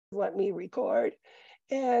let me record.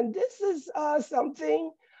 And this is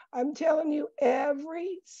something I'm telling you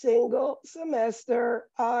every single semester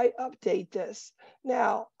I update this.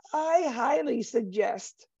 Now, I highly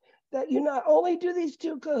suggest that you not only do these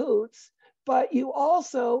two Kahoots, but you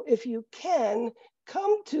also, if you can,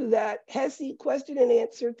 come to that HESI question and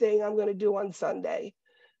answer thing I'm going to do on Sunday.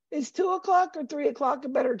 Is 2 o'clock or 3 o'clock a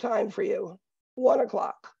better time for you? 1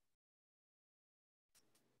 o'clock.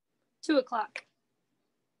 2 o'clock.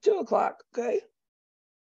 2 o'clock, okay.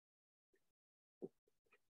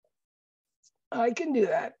 I can do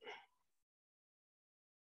that.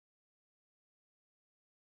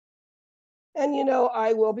 And you know,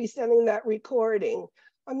 I will be sending that recording.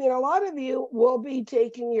 I mean, a lot of you will be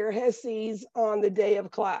taking your HESIs on the day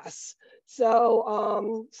of class.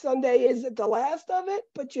 So Sunday isn't the last of it,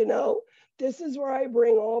 but you know, this is where I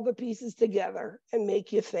bring all the pieces together and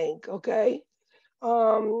make you think, okay?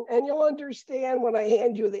 And you'll understand when I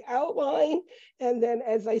hand you the outline and then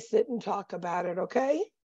as I sit and talk about it, okay?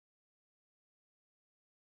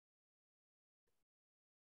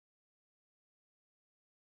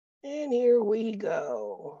 And here we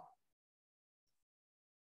go.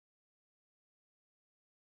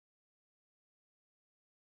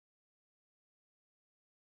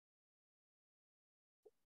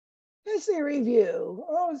 HESI review.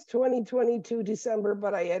 Oh, it's 2022 December,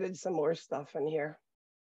 but I added some more stuff in here.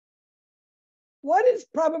 What is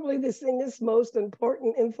probably the single most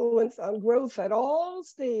important influence on growth at all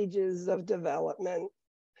stages of development?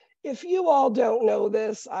 If you all don't know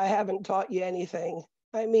this, I haven't taught you anything.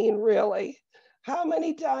 I mean, really, how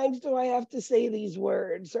many times do I have to say these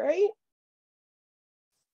words, right?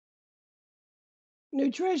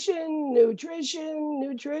 Nutrition, nutrition,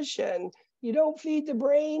 nutrition. You don't feed the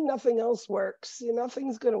brain, nothing else works.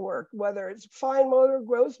 Nothing's going to work, whether it's fine motor,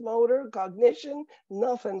 gross motor, cognition,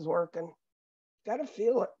 nothing's working. Got to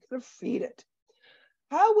feel it, got to feed it.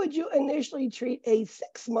 How would you initially treat a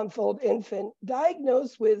 6-month-old infant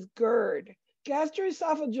diagnosed with GERD,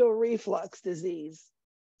 gastroesophageal reflux disease?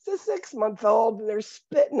 It's a 6-month-old and they're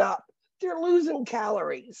spitting up. They're losing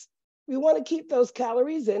calories. We want to keep those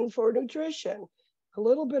calories in for nutrition. A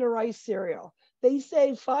little bit of rice cereal. They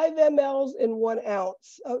say 5 mLs in 1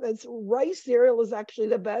 ounce. Rice cereal is actually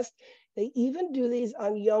the best. They even do these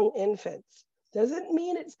on young infants. Doesn't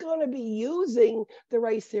mean it's going to be using the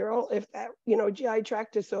rice cereal if that, GI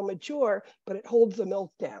tract is so mature, but it holds the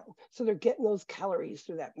milk down. So they're getting those calories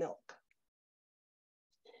through that milk.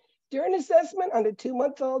 During assessment on a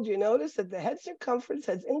 2-month-old, you notice that the head circumference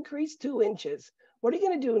has increased 2 inches. What are you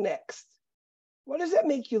going to do next? What does that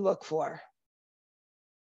make you look for?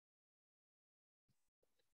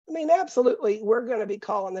 I mean, absolutely, we're going to be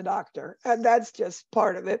calling the doctor. And that's just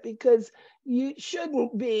part of it because you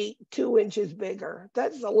shouldn't be 2 inches bigger.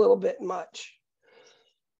 That's a little bit much.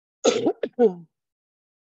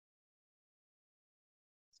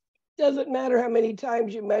 Doesn't matter how many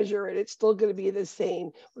times you measure it, it's still going to be the same.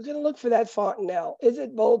 We're going to look for that fontanelle. Is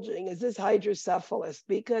it bulging? Is this hydrocephalus?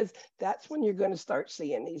 Because that's when you're going to start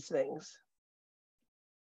seeing these things.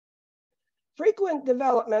 Frequent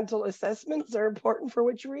developmental assessments are important for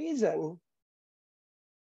which reason?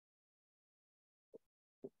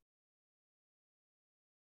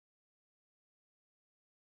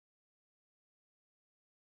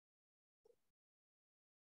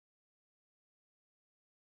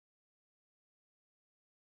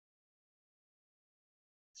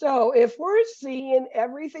 So if we're seeing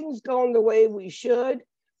everything's going the way we should,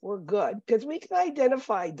 we're good because we can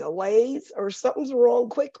identify delays or something's wrong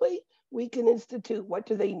quickly. We can institute what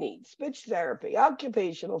do they need? Speech therapy,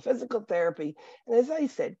 occupational, physical therapy. And as I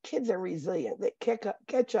said, kids are resilient. They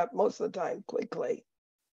catch up most of the time quickly.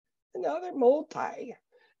 Another multi.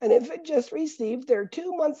 An infant just received their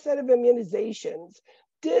 2-month set of immunizations.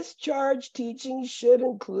 Discharge teaching should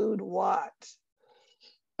include what?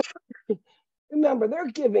 Remember, they're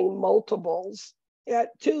giving multiples at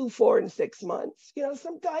 2, 4, and 6 months.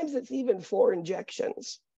 Sometimes it's even 4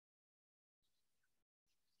 injections.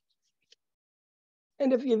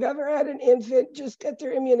 And if you've ever had an infant, just get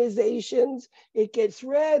their immunizations. It gets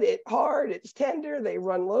red, it's hard, it's tender, they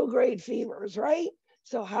run low-grade fevers, right?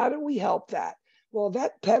 So how do we help that? Well,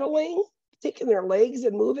 that pedaling, taking their legs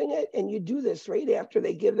and moving it, and you do this right after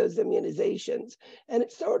they give those immunizations. And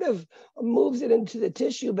it sort of moves it into the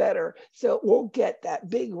tissue better, so it won't get that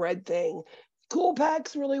big red thing. Cool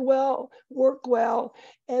packs really well, work well,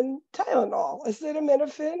 and Tylenol,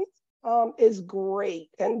 acetaminophen, is great.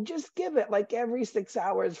 And just give it like every 6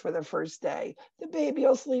 hours for the first day. The baby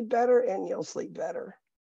will sleep better and you'll sleep better.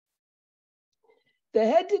 The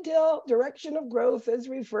head to tail direction of growth is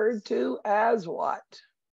referred to as what?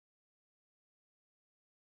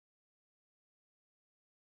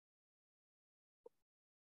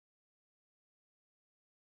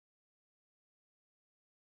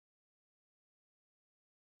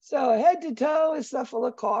 So head to toe is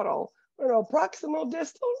cephalocaudal. Proximal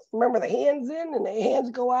distal, remember the hands in and the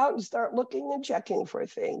hands go out and start looking and checking for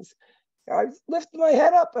things. I lift my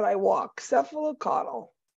head up and I walk, cephalocaudal.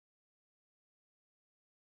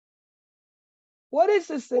 What is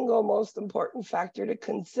the single most important factor to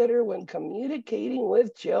consider when communicating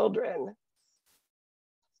with children?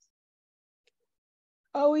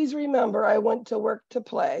 Always remember, I went to work to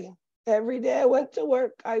play. Every day I went to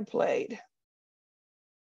work, I played.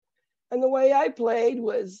 And the way I played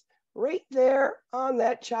was right there on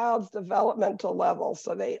that child's developmental level.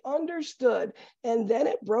 So they understood, and then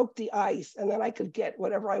it broke the ice, and then I could get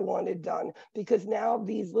whatever I wanted done, because now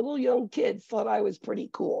these little young kids thought I was pretty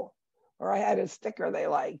cool, or I had a sticker they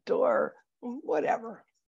liked, or whatever.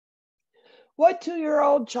 What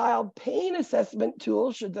 2-year-old child pain assessment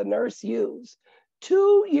tool should the nurse use?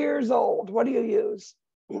 2 years old, what do you use?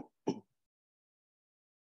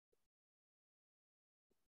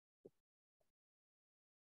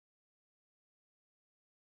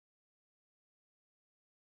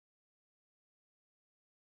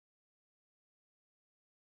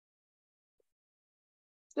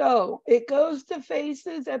 So it goes to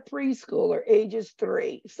faces at preschool or ages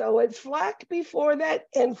 3. So it's FLAC before that,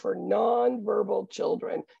 and for nonverbal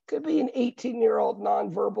children. Could be an 18-year-old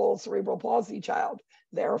nonverbal cerebral palsy child.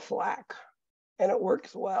 They're FLAC, and it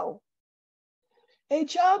works well. A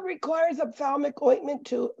child requires ophthalmic ointment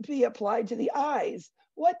to be applied to the eyes.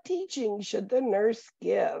 What teaching should the nurse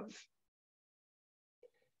give?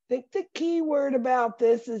 I think the key word about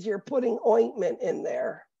this is you're putting ointment in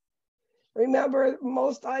there. Remember,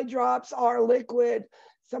 most eye drops are liquid.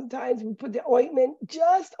 Sometimes we put the ointment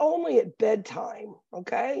just only at bedtime,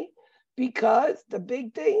 okay? Because the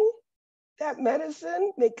big thing, that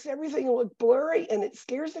medicine makes everything look blurry and it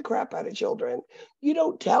scares the crap out of children. You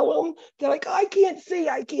don't tell them, they're like, I can't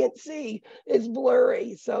see, it's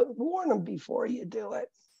blurry. So warn them before you do it.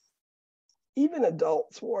 Even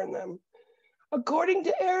adults warn them. According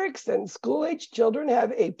to Erickson, school-age children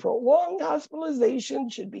have a prolonged hospitalization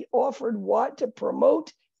should be offered what to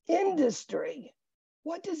promote industry.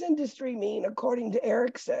 What does industry mean according to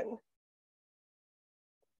Erickson?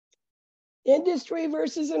 Industry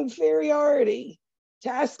versus inferiority.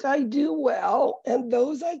 Tasks I do well and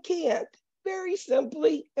those I can't. Very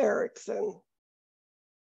simply, Erickson.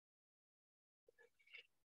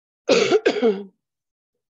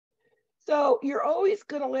 So you're always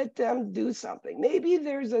going to let them do something. Maybe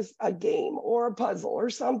there's a game or a puzzle or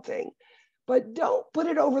something, but don't put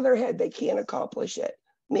it over their head. They can't accomplish it.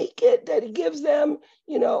 Make it that it gives them,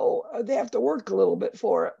 they have to work a little bit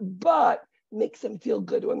for it, but makes them feel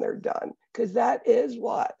good when they're done, because that is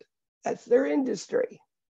what? That's their industry.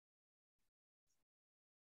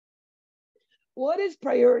 What is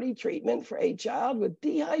priority treatment for a child with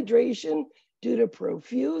dehydration due to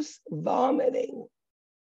profuse vomiting?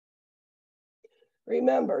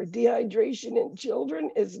 Remember, dehydration in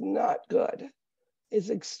children is not good.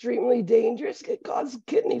 It's extremely dangerous. It causes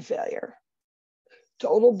kidney failure,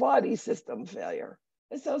 total body system failure.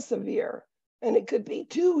 It's so severe. And it could be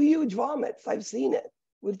 2 huge vomits. I've seen it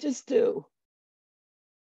with just 2.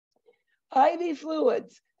 IV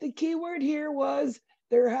fluids. The key word here was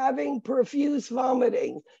they're having profuse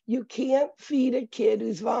vomiting. You can't feed a kid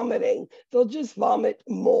who's vomiting. They'll just vomit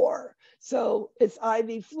more. So it's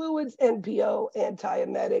IV fluids, NPO,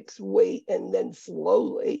 antiemetics, wait, and then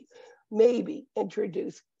slowly, maybe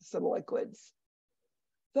introduce some liquids.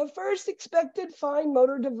 The first expected fine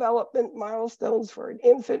motor development milestones for an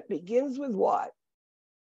infant begins with what?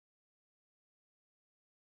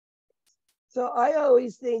 So I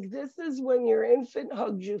always think this is when your infant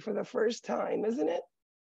hugs you for the first time, isn't it?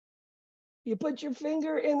 You put your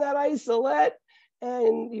finger in that isolette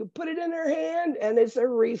and you put it in her hand, and it's a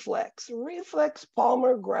reflex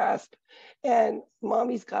palmar grasp, and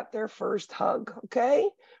mommy's got their first hug, okay?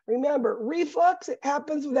 Remember, reflex, it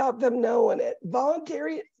happens without them knowing it.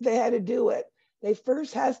 Voluntary, they had to do it. They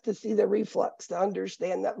first has to see the reflex to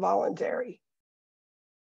understand that voluntary.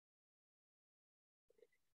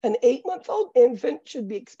 An 8-month-old infant should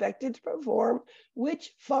be expected to perform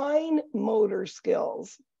which fine motor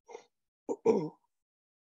skills?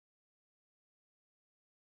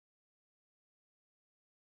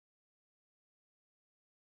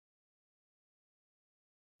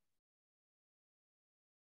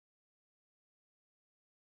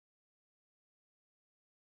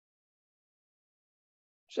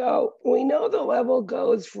 So we know the level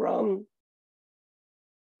goes from,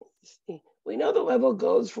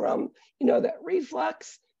 that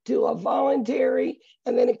reflex to a voluntary,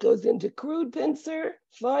 and then it goes into crude pincer,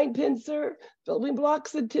 fine pincer, building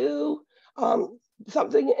blocks of 2.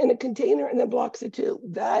 something in a container and then blocks of 2.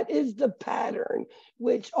 That is the pattern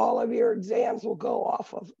which all of your exams will go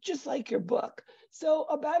off of, just like your book. So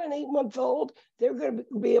about an 8-month-old, they're going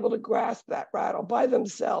to be able to grasp that rattle by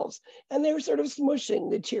themselves. And they're sort of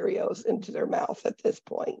smushing the Cheerios into their mouth at this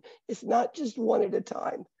point. It's not just one at a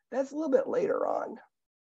time. That's a little bit later on.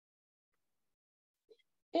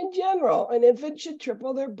 In general, an infant should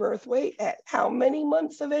triple their birth weight at how many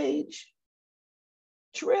months of age?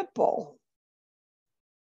 Triple.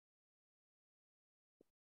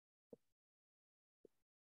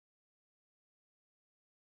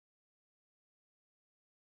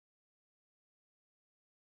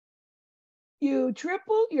 You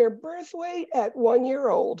triple your birth weight at 1 year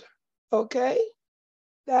old, okay?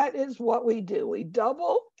 That is what we do. We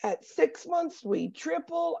double at 6 months, we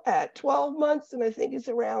triple at 12 months, and I think it's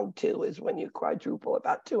around 2 is when you quadruple,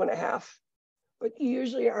 about 2.5. But you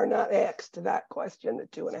usually are not asked that question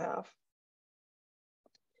at 2.5.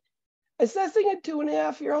 Assessing a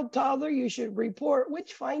 2.5-year-old toddler, you should report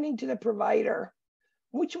which finding to the provider.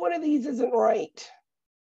 Which one of these isn't right?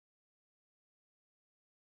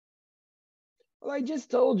 Well, I just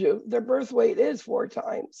told you their birth weight is 4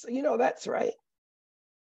 times, so you know that's right.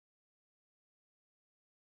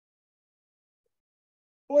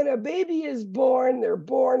 When a baby is born, they're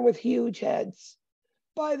born with huge heads.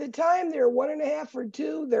 By the time they're 1.5 or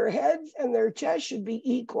 2, their heads and their chest should be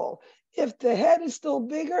equal. If the head is still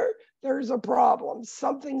bigger, there's a problem.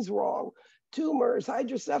 Something's wrong. Tumors,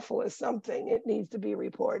 hydrocephalus, something. It needs to be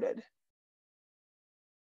reported.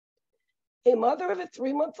 A mother of a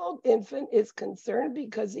 3-month-old infant is concerned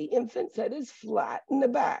because the infant's head is flat in the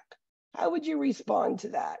back. How would you respond to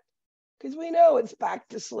that? Because we know it's back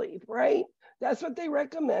to sleep, right? That's what they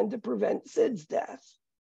recommend to prevent SIDS death.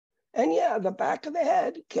 And yeah, the back of the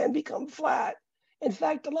head can become flat. In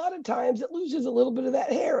fact, a lot of times it loses a little bit of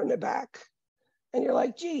that hair in the back. And you're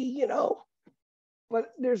like, gee, you know, but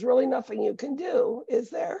there's really nothing you can do, is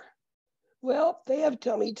there? Well, they have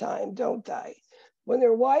tummy time, don't they? When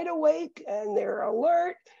they're wide awake and they're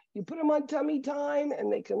alert, you put them on tummy time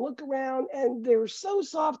and they can look around and they're so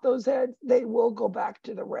soft, those heads, they will go back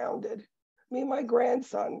to the rounded. I mean, my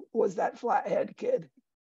grandson was that flathead kid.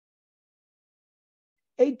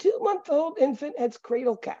 A 2-month-old infant has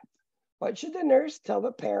cradle cap. What should the nurse tell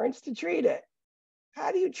the parents to treat it?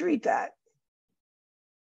 How do you treat that?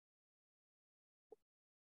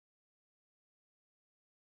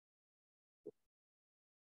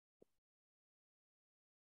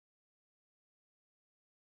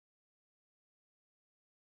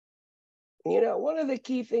 You know, one of the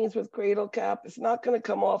key things with cradle cap, it's not going to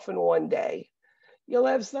come off in one day. You'll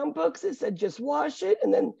have some books that said just wash it,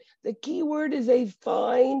 and then the key word is a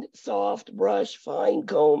fine, soft brush, fine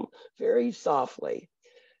comb, very softly.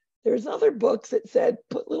 There's other books that said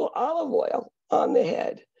put little olive oil on the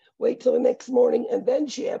head, wait till the next morning, and then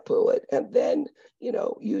shampoo it, and then, you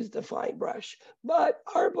know, use the fine brush. But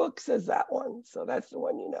our book says that one, so that's the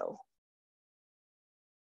one you know.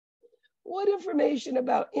 What information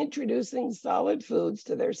about introducing solid foods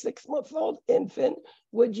to their 6-month-old infant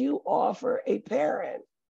would you offer a parent?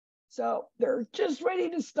 So they're just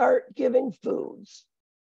ready to start giving foods.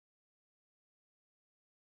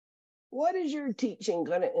 What is your teaching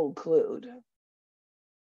going to include?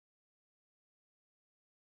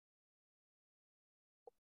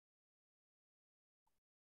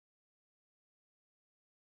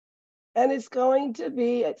 And it's going to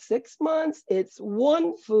be at 6 months, it's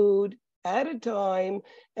one food at a time,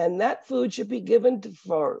 and that food should be given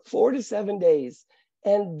for 4 to 7 days.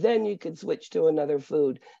 And then you can switch to another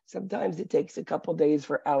food. Sometimes it takes a couple days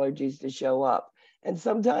for allergies to show up. And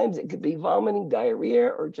sometimes it could be vomiting, diarrhea,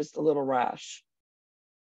 or just a little rash.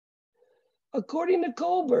 According to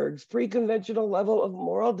Kohlberg's pre-conventional level of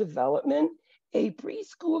moral development, a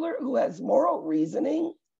preschooler who has moral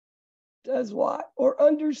reasoning does what or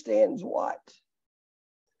understands what?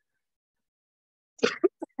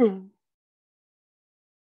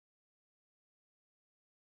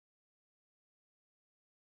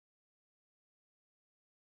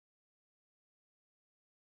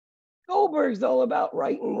 Goldberg's all about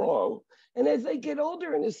right and wrong. And as they get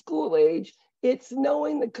older in the school age, it's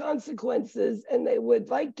knowing the consequences, and they would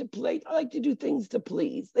like to do things to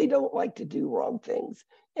please. They don't like to do wrong things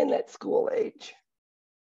in that school age.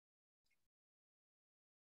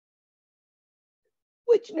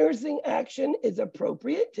 Which nursing action is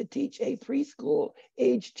appropriate to teach a preschool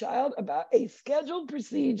age child about a scheduled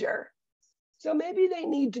procedure? So maybe they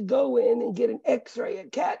need to go in and get an X-ray, a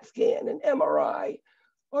CAT scan, an MRI,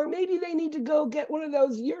 or maybe they need to go get one of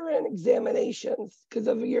those urine examinations because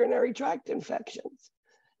of urinary tract infections.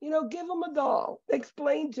 Give them a doll,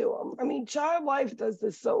 explain to them. I mean, Child Life does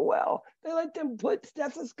this so well. They let them put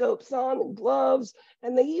stethoscopes on and gloves,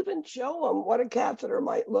 and they even show them what a catheter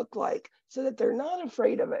might look like so that they're not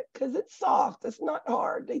afraid of it because it's soft, it's not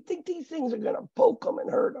hard. They think these things are going to poke them and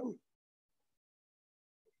hurt them.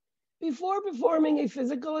 Before performing a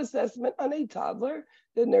physical assessment on a toddler,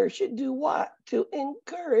 the nurse should do what? To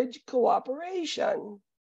encourage cooperation.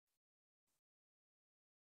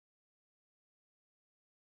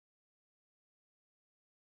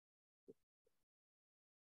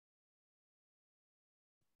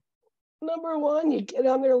 Number one, you get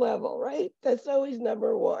on their level, right? That's always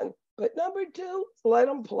number one. But number two, let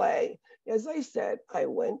them play. As I said, I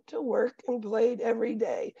went to work and played every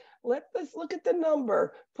day. Let's look at the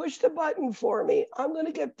number. Push the button for me. I'm going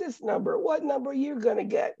to get this number. What number you're going to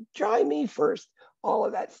get? Try me first. All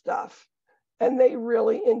of that stuff. And they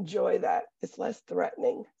really enjoy that. It's less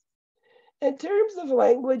threatening. In terms of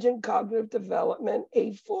language and cognitive development,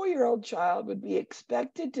 a 4-year-old child would be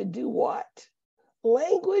expected to do what?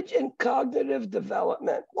 Language and cognitive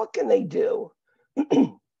development. What can they do?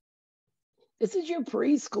 This is your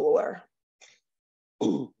preschooler.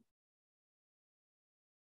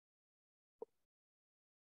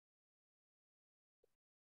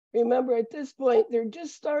 Remember, at this point, they're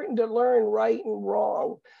just starting to learn right and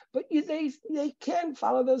wrong, but they can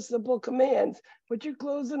follow those simple commands. Put your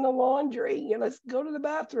clothes in the laundry. Let's go to the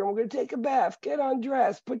bathroom. We're going to take a bath. Get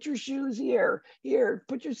undressed. Put your shoes here. Here,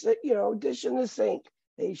 put your dish in the sink.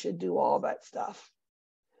 They should do all that stuff.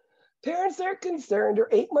 Parents are concerned her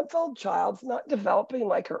 8-month-old child's not developing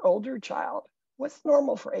like her older child. What's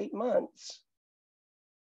normal for 8 months?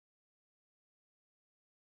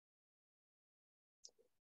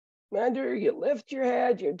 Remember, you lift your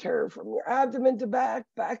head, you turn from your abdomen to back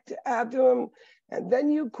to abdomen, and then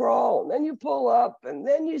you crawl, and then you pull up, and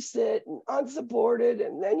then you sit and unsupported,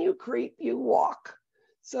 and then you creep, you walk.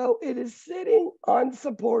 So it is sitting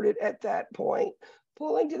unsupported at that point.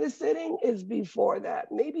 Pulling to the sitting is before that,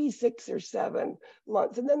 maybe 6 or 7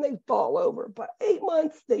 months, and then they fall over. But 8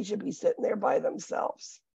 months, they should be sitting there by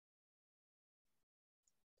themselves.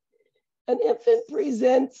 An infant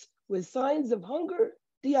presents with signs of hunger,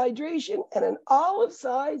 dehydration, and an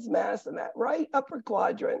olive-sized mass in that right upper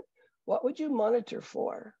quadrant. What would you monitor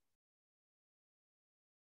for?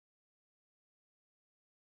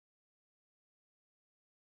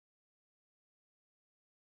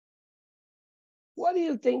 What do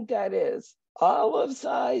you think that is?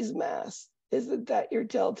 Olive-sized mass. Isn't that your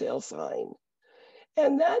telltale sign?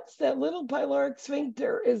 And that's that little pyloric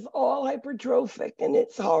sphincter is all hypertrophic and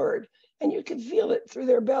it's hard. And you can feel it through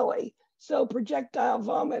their belly. So projectile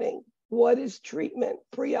vomiting. What is treatment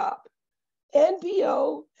pre-op?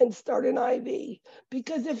 NPO and start an IV.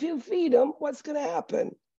 Because if you feed them, what's going to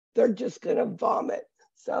happen? They're just going to vomit.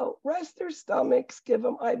 So rest their stomachs, give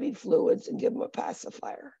them IV fluids, and give them a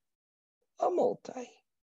pacifier. A multi,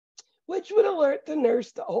 which would alert the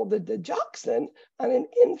nurse to hold the digoxin on an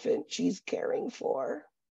infant she's caring for.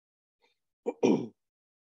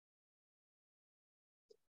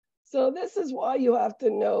 So this is why you have to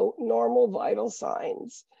know normal vital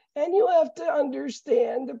signs. And you have to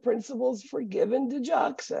understand the principles for giving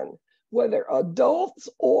digoxin, whether adults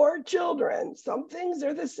or children. Some things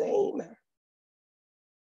are the same.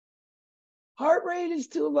 Heart rate is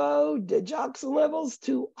too low, digoxin levels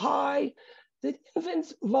too high. The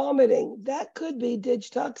infant's vomiting, that could be dig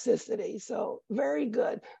toxicity. So very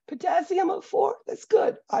good. Potassium of 4, that's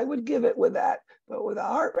good. I would give it with that. But with a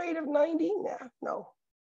heart rate of 90, nah, no.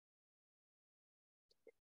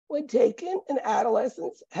 When taken an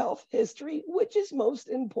adolescent's health history, which is most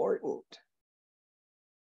important?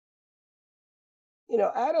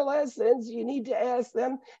 Adolescents, you need to ask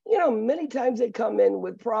them, many times they come in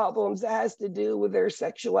with problems that has to do with their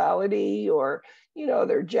sexuality or,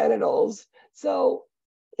 their genitals. So,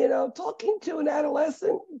 talking to an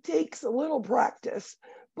adolescent takes a little practice,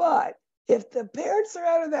 but if the parents are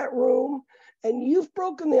out of that room and you've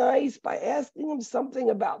broken the ice by asking them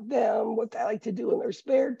something about them, what they like to do in their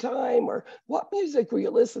spare time, or what music were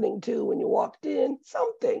you listening to when you walked in,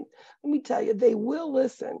 something, let me tell you, they will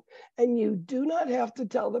listen. And you do not have to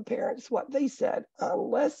tell the parents what they said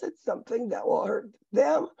unless it's something that will hurt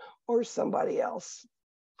them or somebody else.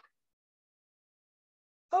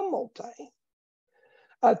 A multi.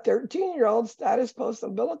 A 13-year-old status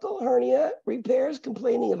post-umbilical hernia repairs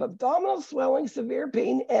complaining of abdominal swelling, severe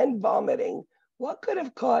pain, and vomiting. What could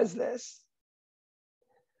have caused this?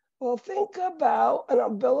 Well, think about an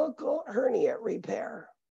umbilical hernia repair.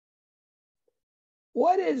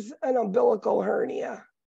 What is an umbilical hernia?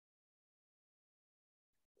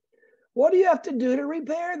 What do you have to do to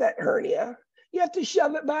repair that hernia? you have to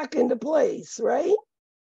shove it back into place, right?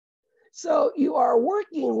 So you are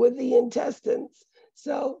working with the intestines.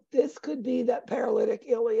 So this could be that paralytic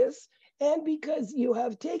ileus. And because you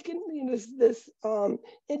have taken this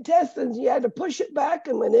intestines, you had to push it back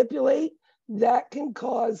and manipulate, that can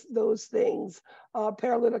cause those things.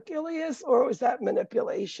 Paralytic ileus, or was that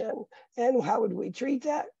manipulation? And how would we treat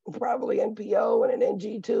that? Probably NPO and an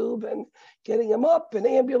NG tube and getting them up and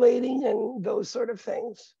ambulating and those sort of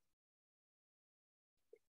things.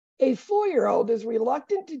 A 4-year-old is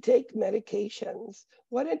reluctant to take medications.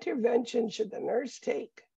 What intervention should the nurse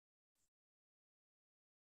take?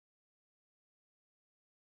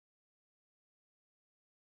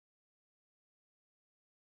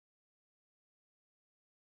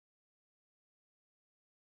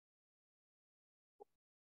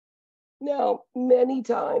 Now, many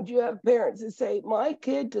times you have parents that say, my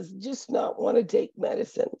kid does just not want to take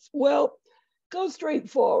medicines. Well, go straight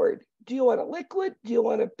forward. Do you want a liquid? Do you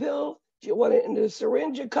want a pill? Do you want it in a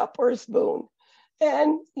syringe, a cup, or a spoon?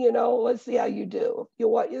 And, let's see how you do. You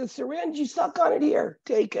want the syringe, you suck on it here,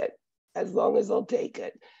 take it, as long as they'll take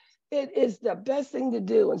it. It is the best thing to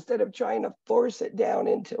do instead of trying to force it down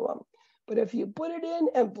into them. But if you put it in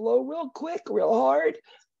and blow real quick, real hard,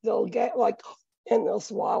 they'll get and they'll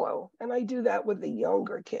swallow. And I do that with the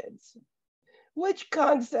younger kids. Which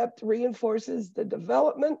concept reinforces the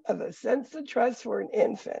development of a sense of trust for an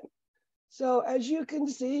infant? So as you can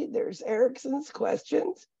see, there's Erickson's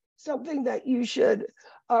questions, something that you should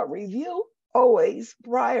review always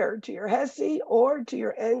prior to your HESI or to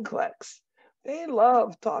your NCLEX. They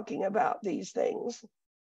love talking about these things.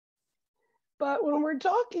 But when we're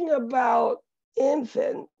talking about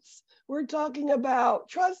infants, we're talking about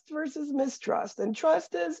trust versus mistrust. And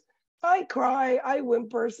trust is, I cry, I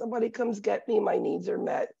whimper, somebody comes get me, my needs are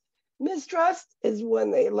met. Mistrust is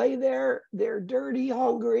when they lay there, they're dirty,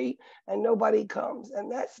 hungry, and nobody comes.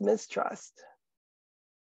 And that's mistrust.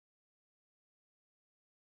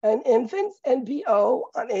 An infant's NPO,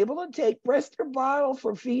 unable to take breast or bottle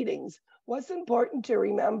for feedings. What's important to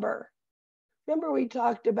remember? Remember we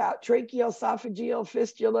talked about tracheoesophageal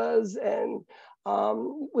fistulas, and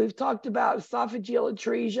we've talked about esophageal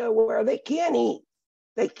atresia where they can't eat.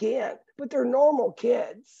 They can't, but they're normal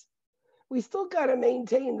kids. We still got to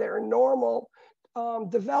maintain their normal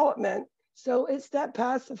development. So it's that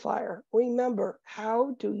pacifier. Remember,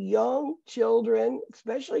 how do young children,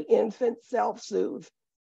 especially infants, self-soothe?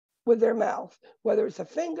 With their mouth, whether it's a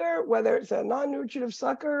finger, whether it's a non-nutritive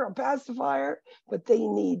sucker or pacifier, but they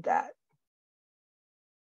need that.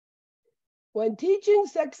 When teaching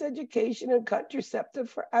sex education and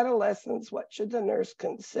contraceptive for adolescents, what should the nurse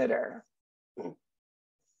consider?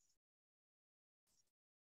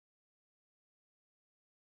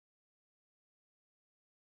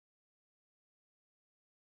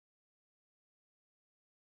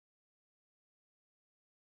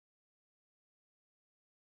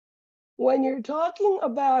 When you're talking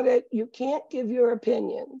about it, you can't give your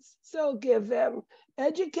opinions. So give them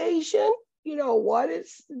education, what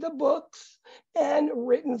is the books, and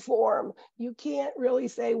written form. You can't really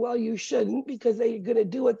say, well, you shouldn't, because they're going to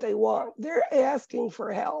do what they want. They're asking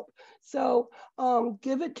for help. So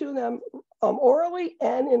give it to them orally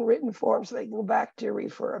and in written form so they can go back to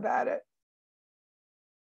refer about it.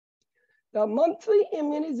 The monthly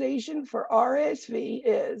immunization for RSV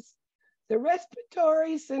is the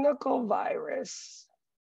respiratory syncytial virus.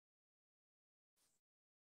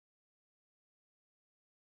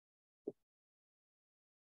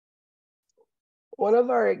 One of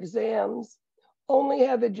our exams only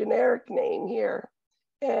have a generic name here,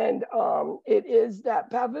 and it is that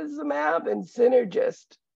pavizumab and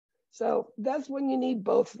Synergist. So that's when you need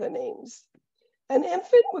both the names. An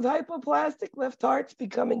infant with hypoplastic left heart's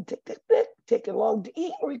becoming taking long to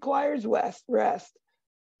eat, and requires rest.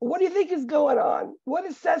 What do you think is going on? What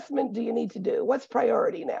assessment do you need to do? What's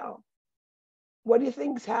priority now? What do you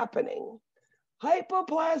think's happening?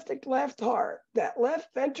 Hypoplastic left heart, that left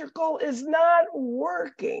ventricle is not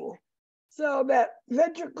working. So that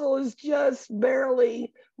ventricle is just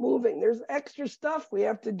barely moving. There's extra stuff we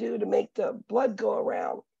have to do to make the blood go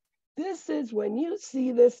around. This is when you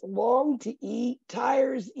see this long to eat,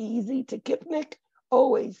 tires easy, tachypnic,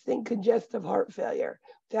 always think congestive heart failure.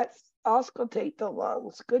 That's auscultate the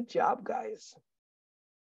lungs. Good job, guys.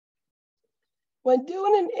 When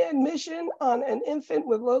doing an admission on an infant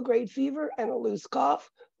with low-grade fever and a loose cough,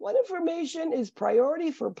 what information is priority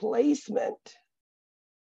for placement?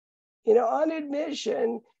 On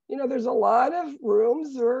admission, there's a lot of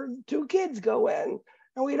rooms where 2 kids go in,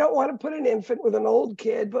 and we don't want to put an infant with an old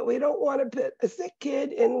kid, but we don't want to put a sick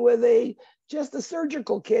kid in with just a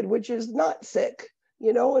surgical kid, which is not sick,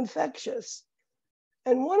 infectious.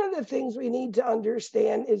 And one of the things we need to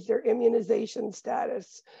understand is their immunization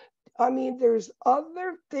status. I mean, there's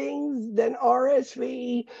other things than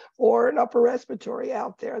RSV or an upper respiratory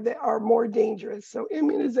out there that are more dangerous. So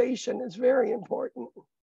immunization is very important.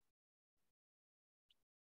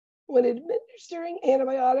 When administering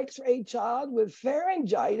antibiotics for a child with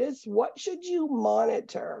pharyngitis, what should you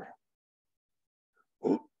monitor?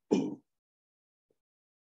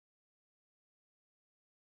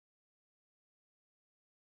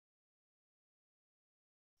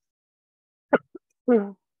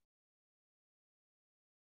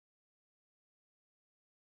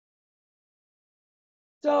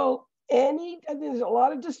 So there's a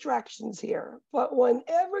lot of distractions here, but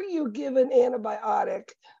whenever you give an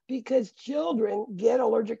antibiotic, because children get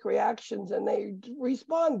allergic reactions and they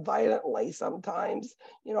respond violently sometimes,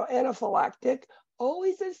 anaphylactic,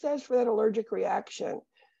 always assess for that allergic reaction.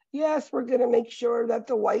 Yes, we're going to make sure that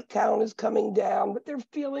the white count is coming down, but they're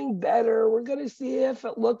feeling better. We're going to see if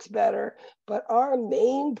it looks better, but our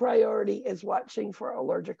main priority is watching for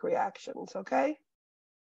allergic reactions, okay?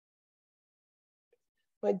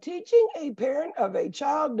 When teaching a parent of a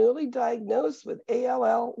child newly diagnosed with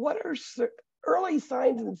ALL, what are early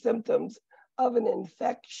signs and symptoms of an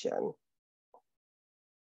infection?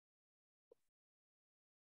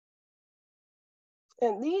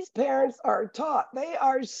 And these parents are taught, they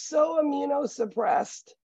are so immunosuppressed,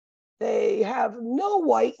 they have no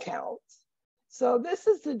white counts. So this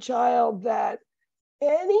is the child that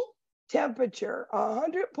any temperature,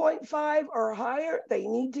 100.5 or higher, they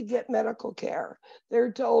need to get medical care.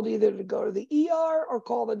 They're told either to go to the ER or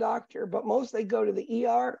call the doctor, but most they go to the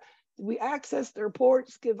ER. We access their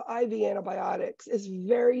ports, give IV antibiotics. It's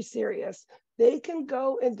very serious. They can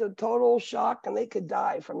go into total shock and they could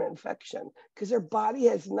die from an infection because their body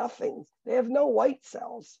has nothing. They have no white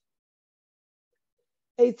cells.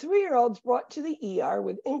 A 3-year-old's brought to the ER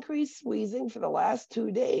with increased wheezing for the last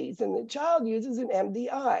 2 days, and the child uses an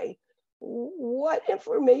MDI. What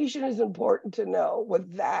information is important to know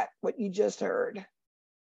with that, what you just heard?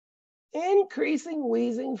 Increasing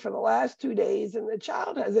wheezing for the last 2 days, and the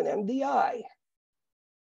child has an MDI.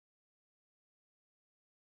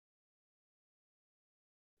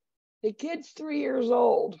 The kid's 3 years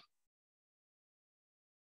old.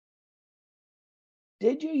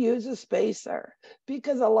 Did you use a spacer?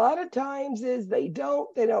 Because a lot of times they don't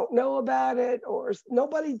know about it, or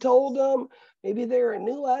nobody told them. Maybe they're a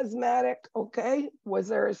new asthmatic. Okay, was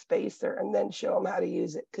there a spacer? And then show them how to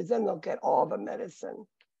use it, because then they'll get all the medicine.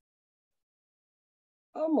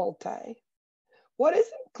 A multi. What is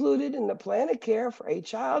included in the plan of care for a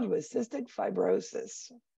child with cystic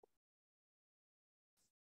fibrosis?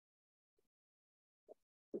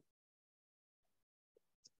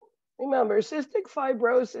 Remember, cystic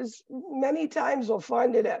fibrosis, many times we'll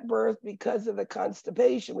find it at birth because of the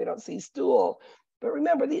constipation. We don't see stool. But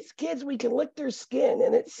remember, these kids, we can lick their skin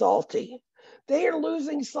and it's salty. They are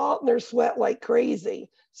losing salt in their sweat like crazy.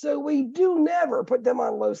 So we do never put them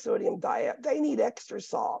on low sodium diet. They need extra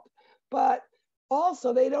salt. But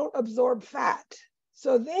also they don't absorb fat.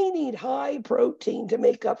 So they need high protein to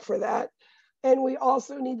make up for that. And we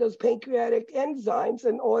also need those pancreatic enzymes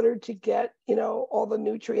in order to get, all the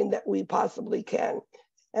nutrient that we possibly can.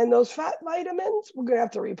 And those fat vitamins, we're going to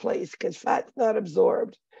have to replace because fat's not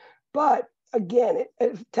absorbed. But again, it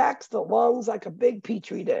attacks the lungs like a big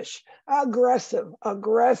petri dish. Aggressive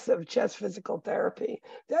chest physical therapy.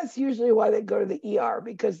 That's usually why they go to the ER,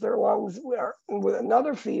 because their lungs are with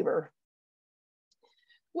another fever.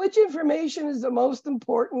 Which information is the most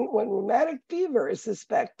important when rheumatic fever is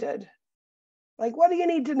suspected? Like, what do you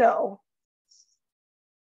need to know?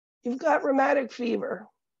 You've got rheumatic fever.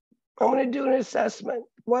 I'm going to do an assessment.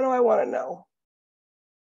 What do I want to know?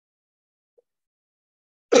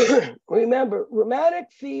 Remember, rheumatic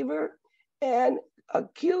fever and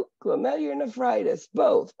acute glomerulonephritis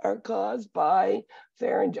both are caused by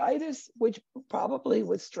pharyngitis, which probably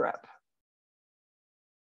was strep.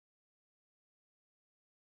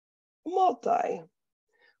 Multi.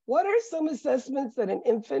 What are some assessments that an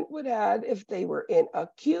infant would have if they were in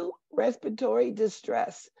acute respiratory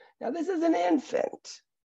distress? Now, this is an infant.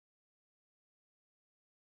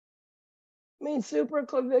 I mean,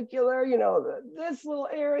 supraclavicular, this little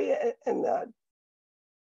area and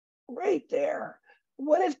right there.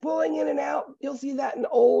 When it's pulling in and out, you'll see that in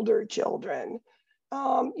older children.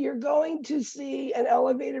 You're going to see an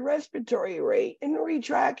elevated respiratory rate in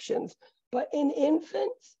retractions, but in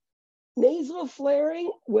infants, nasal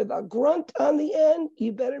flaring with a grunt on the end,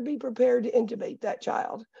 you better be prepared to intubate that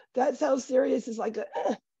child. That's how serious it's like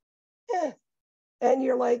and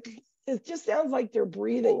you're like, It just sounds like they're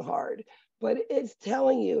breathing hard, but it's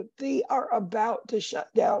telling you they are about to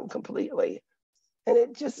shut down completely. And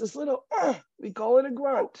it just this little, we call it a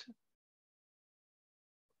grunt.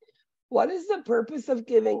 What is the purpose of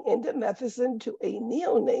giving indomethacin to a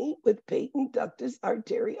neonate with patent ductus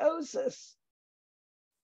arteriosus?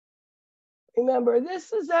 Remember,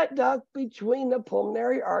 this is that duct between the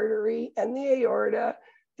pulmonary artery and the aorta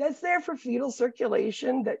that's there for fetal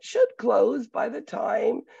circulation that should close by the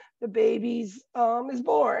time the baby is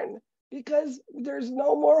born because there's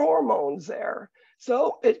no more hormones there.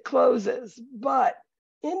 So it closes. But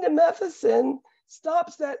indomethacin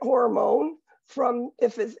stops that hormone from,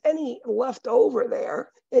 if there's any left over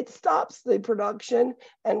there, it stops the production,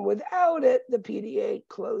 and without it, the PDA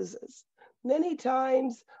closes. Many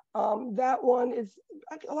times, that one is,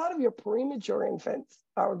 a lot of your premature infants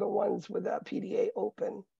are the ones with a PDA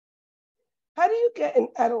open. How do you get an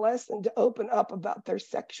adolescent to open up about their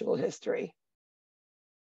sexual history?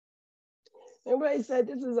 Everybody said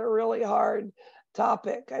this is a really hard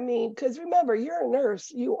topic. I mean, because remember, you're a nurse,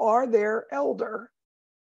 you are their elder.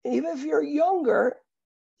 Even if you're younger,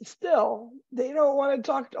 still, they don't want to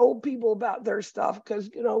talk to old people about their stuff because,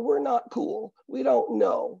 you know, we're not cool. We don't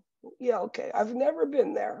know. Yeah, okay, I've never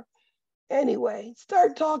been there. Anyway,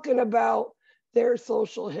 start talking about their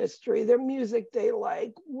social history, their music they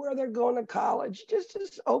like, where they're going to college.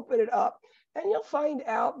 Just open it up. And you'll find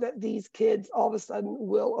out that these kids all of a sudden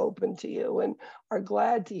will open to you and are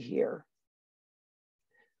glad to hear.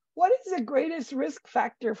 What is the greatest risk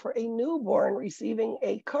factor for a newborn receiving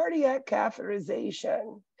a cardiac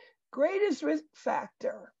catheterization? Greatest risk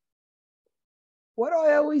factor. What do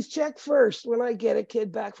I always check first when I get a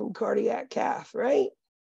kid back from cardiac cath, right?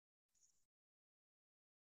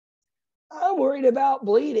 I'm worried about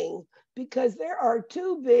bleeding because there are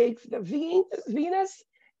two big, the venous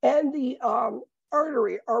and the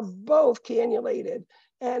artery are both cannulated.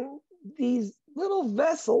 And these little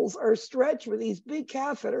vessels are stretched with these big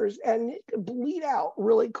catheters and it can bleed out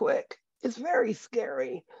really quick. It's very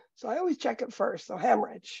scary. So I always check it first, so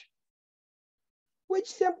hemorrhage. Which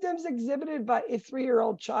symptoms exhibited by a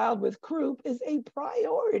 3-year-old child with croup is a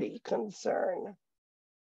priority concern?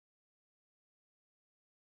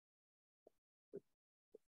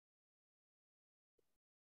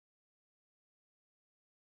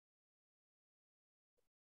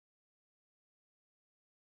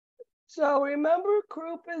 So remember,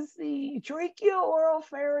 croup is the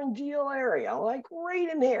tracheooropharyngeal area, like right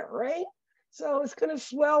in here, right? So it's going to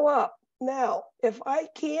swell up. Now, if I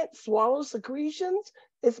can't swallow secretions,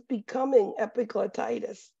 it's becoming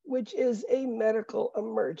epiglottitis, which is a medical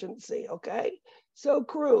emergency, okay? So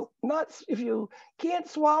croup, not if you can't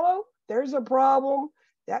swallow, there's a problem.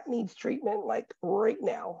 That needs treatment like right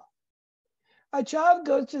now. A child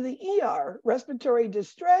goes to the ER, respiratory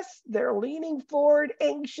distress, they're leaning forward,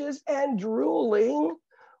 anxious, and drooling.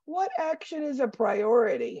 What action is a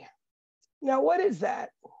priority? Now, what is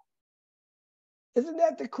that? Isn't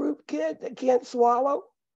that the croup kid that can't swallow?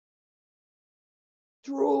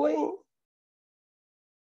 Drooling?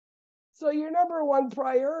 So your number one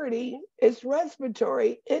priority is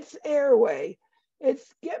respiratory, it's airway.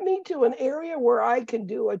 It's get me to an area where I can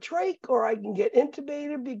do a trach or I can get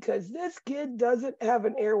intubated because this kid doesn't have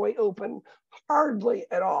an airway open hardly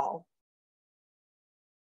at all.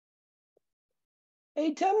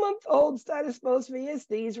 A 10-month-old status post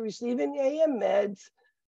VSD is receiving AM meds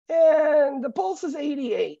and the pulse is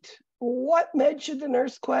 88. What med should the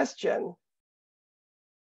nurse question?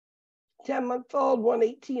 10-month-old,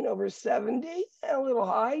 118/70, a little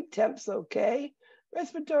high, temp's okay.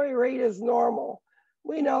 Respiratory rate is normal.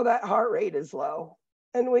 We know that heart rate is low.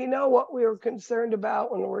 And we know what we were concerned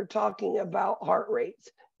about when we're talking about heart rates.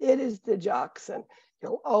 It is digoxin.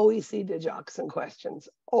 You'll always see digoxin questions,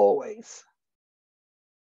 always.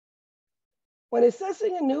 When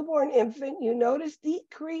assessing a newborn infant, you notice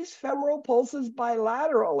decreased femoral pulses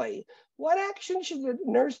bilaterally. What action should the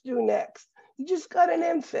nurse do next? You just got an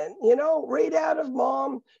infant, you know, right out of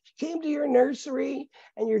mom, she came to your nursery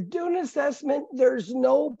and you're doing an assessment, there's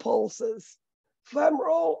no pulses.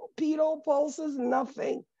 Femoral, pedal pulses,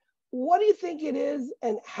 nothing. What do you think it is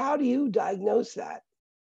and how do you diagnose that?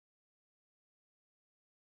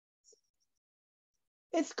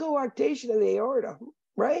 It's coarctation of the aorta,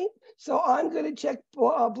 right? So I'm going to check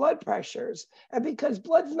blood pressures. And because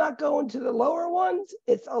blood's not going to the lower ones,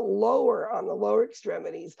 it's a lower on the lower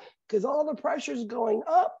extremities. Because all the pressure's going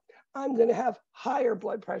up, I'm going to have higher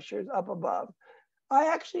blood pressures up above.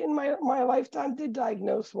 I actually, in my lifetime, did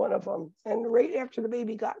diagnose one of them. And right after the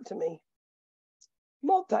baby got to me.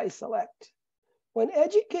 Multi-select. When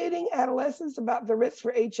educating adolescents about the risks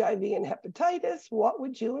for HIV and hepatitis, what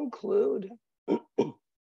would you include?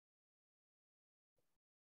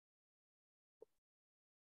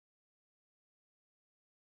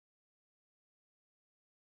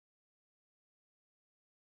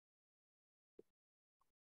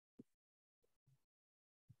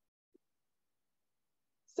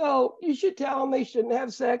 So you should tell them they shouldn't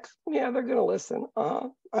have sex. Yeah, they're going to listen. I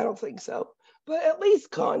don't think so. But at least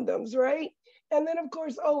condoms, right? And then, of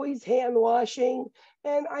course, always hand washing.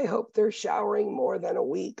 And I hope they're showering more than a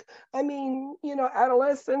week. I mean, you know,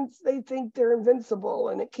 adolescents, they think they're invincible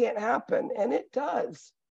and it can't happen. And it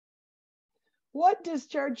does. What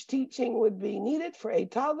discharge teaching would be needed for a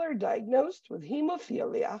toddler diagnosed with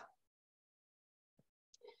hemophilia?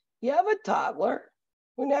 You have a toddler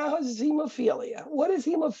who now has hemophilia. What is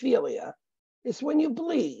hemophilia? It's when you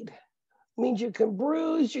bleed. It means you can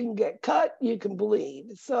bruise, you can get cut, you can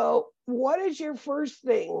bleed. So what is your first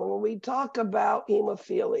thing when we talk about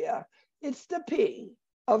hemophilia? It's the P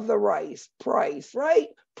of the price, right?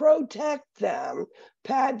 Protect them,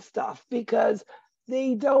 pad stuff, because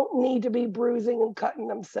they don't need to be bruising and cutting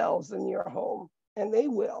themselves in your home, and they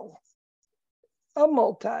will. A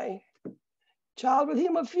multi. Child with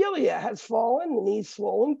hemophilia has fallen, the knees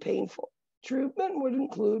swollen, painful. Treatment would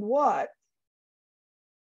include what?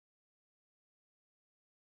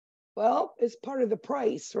 Well, it's part of the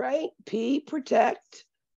price, right? P, protect.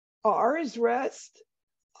 R is rest.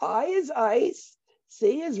 I is ice.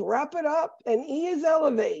 C is wrap it up. And E is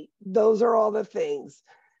elevate. Those are all the things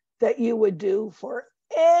that you would do for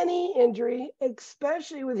any injury,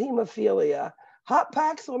 especially with hemophilia. Hot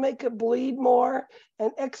packs will make it bleed more,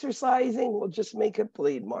 and exercising will just make it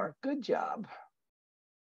bleed more. Good job.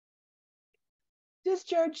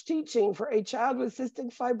 Discharge teaching for a child with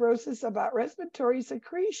cystic fibrosis about respiratory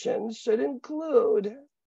secretions should include.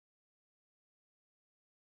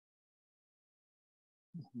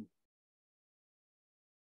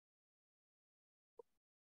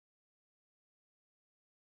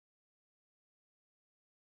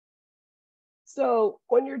 So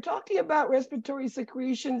when you're talking about respiratory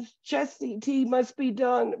secretions, chest CT must be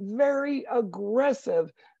done. Very aggressive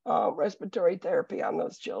respiratory therapy on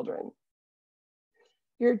those children.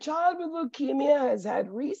 Your child with leukemia has had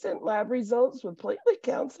recent lab results with platelet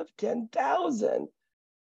counts of 10,000.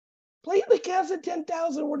 Platelet counts of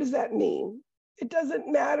 10,000, what does that mean? It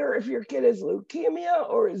doesn't matter if your kid has leukemia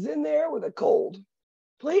or is in there with a cold.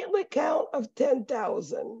 Platelet count of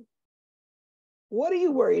 10,000. What are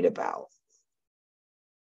you worried about?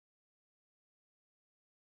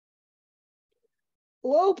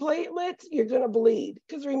 Low platelets, you're going to bleed.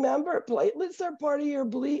 Because remember, platelets are part of your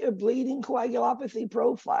bleeding coagulopathy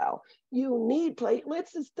profile. You need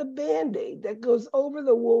platelets. It's the Band-Aid that goes over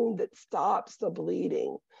the wound that stops the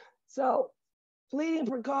bleeding. So bleeding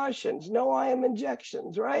precautions, no IM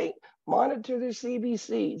injections, right? Monitor their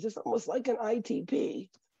CBCs. It's almost like an ITP.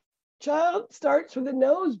 Child starts with a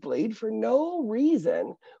nosebleed for no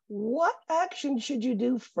reason. What action should you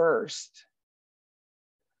do first?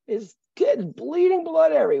 Is kids bleeding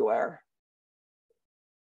blood everywhere?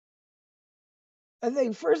 I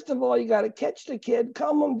think first of all, you got to catch the kid,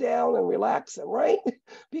 calm them down and relax them, right?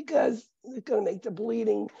 Because it's going to make the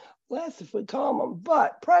bleeding less if we calm them.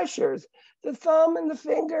 But pressures, the thumb and the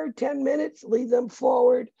finger, 10 minutes, lead them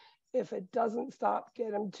forward. If it doesn't stop,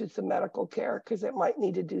 get them to some medical care because it might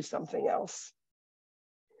need to do something else.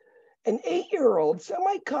 An 8-year-old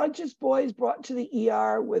semi-conscious boy is brought to the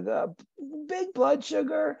ER with a big blood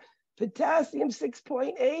sugar, potassium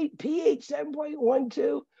 6.8, pH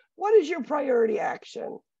 7.12. What is your priority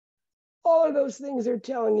action? All of those things are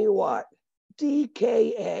telling you what?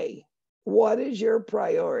 DKA. What is your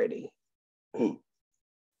priority?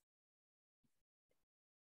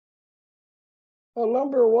 Well,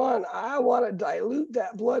 number one, I want to dilute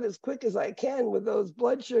that blood as quick as I can with those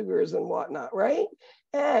blood sugars and whatnot, right?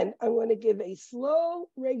 And I'm going to give a slow,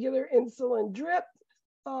 regular insulin drip.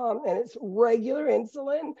 And it's regular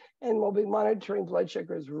insulin, and we'll be monitoring blood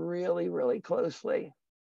sugars really, really closely.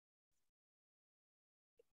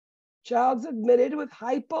 Child's admitted with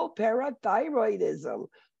hypoparathyroidism.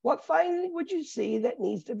 What finding would you see that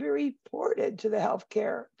needs to be reported to the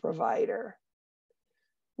healthcare provider?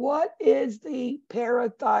 What is the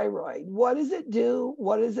parathyroid? What does it do?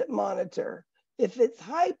 What does it monitor? If it's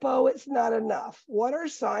hypo, it's not enough. What are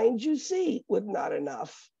signs you see with not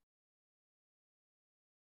enough?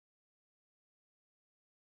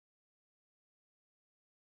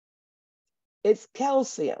 It's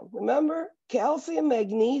calcium. Remember, calcium,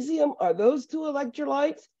 magnesium, are those two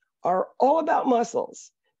electrolytes are all about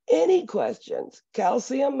muscles. Any questions?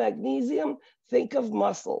 Calcium, magnesium, think of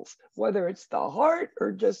muscles, whether it's the heart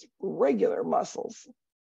or just regular muscles.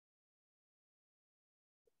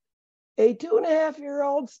 A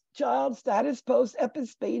 2.5-year-old child status post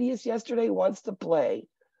epispadias yesterday wants to play.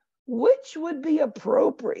 Which would be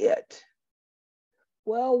appropriate?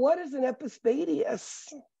 Well, what is an epispadias?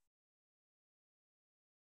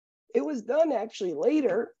 It was done actually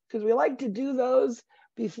later because we like to do those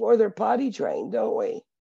before they're potty trained, don't we?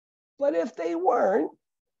 But if they weren't,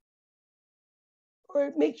 or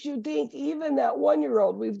it makes you think even that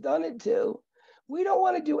 1-year-old we've done it to, we don't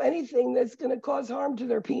want to do anything that's going to cause harm to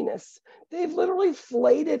their penis. They've literally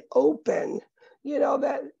flayed it open. You know,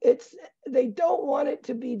 that they don't want it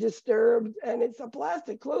to be disturbed, and it's a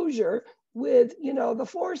plastic closure with, you know, the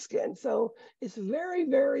foreskin. So it's very,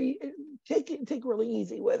 very, take really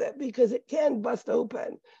easy with it because it can bust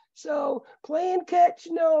open. So playing catch,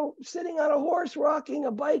 no. Sitting on a horse, rocking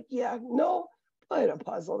a bike, yeah, no. Put a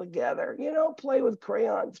puzzle together, you know, play with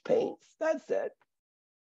crayons, paints, that's it.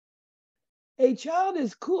 A child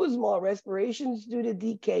is Kussmaul respirations due to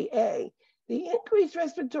DKA. The increased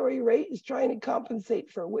respiratory rate is trying to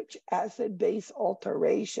compensate for which acid-base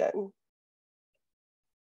alteration?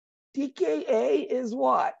 DKA is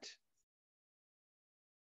what?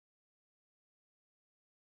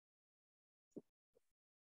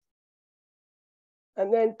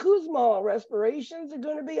 And then Kussmaul respirations are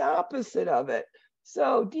going to be opposite of it.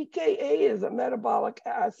 So DKA is a metabolic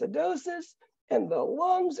acidosis, and the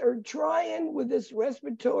lungs are trying with this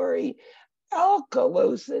respiratory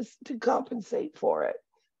alkalosis to compensate for it.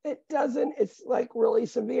 It doesn't, it's like really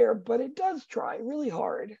severe, but it does try really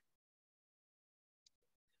hard.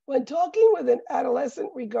 When talking with an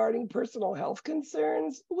adolescent regarding personal health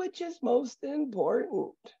concerns, which is most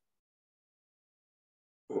important?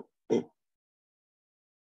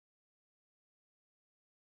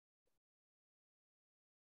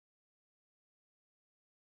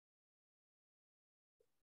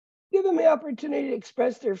 Give them the opportunity to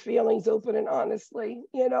express their feelings open and honestly,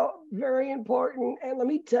 you know, very important. And let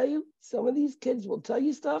me tell you, some of these kids will tell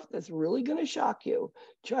you stuff that's really going to shock you.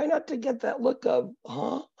 Try not to get that look of,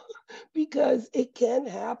 huh? Because it can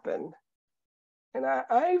happen. And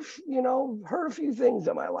I've, you know, heard a few things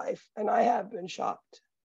in my life, and I have been shocked.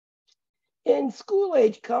 In school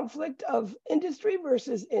age conflict of industry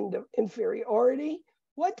versus inferiority,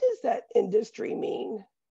 what does that industry mean?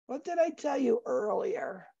 What did I tell you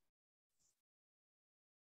earlier?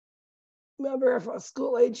 Remember, if a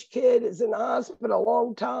school-age kid is in the hospital a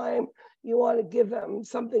long time, you want to give them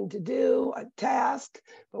something to do, a task,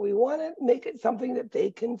 but we want to make it something that they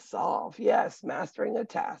can solve. Yes, mastering a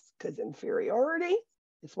task, because inferiority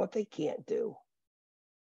is what they can't do.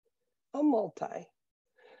 A multi.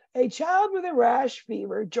 A child with a rash,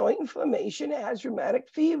 fever, joint inflammation has rheumatic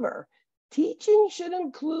fever. Teaching should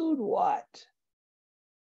include what?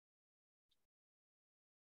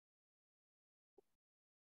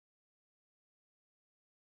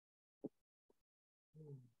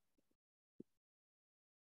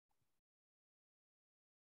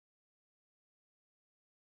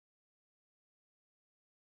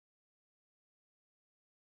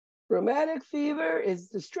 Rheumatic fever is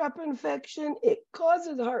the strep infection. It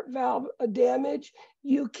causes heart valve damage.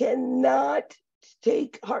 You cannot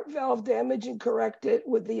take heart valve damage and correct it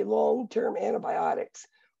with the long-term antibiotics.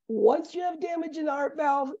 Once you have damage in the heart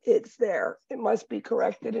valve, it's there. It must be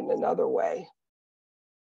corrected in another way.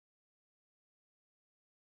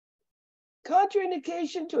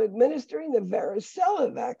 Contraindication to administering the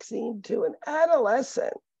varicella vaccine to an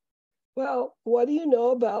adolescent. Well, what do you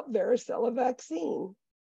know about varicella vaccine?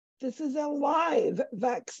 This is a live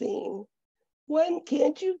vaccine. When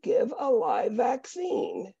can't you give a live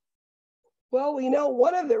vaccine? Well, we know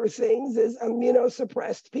one of their things is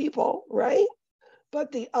immunosuppressed people, right?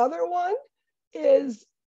 But the other one is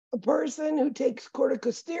a person who takes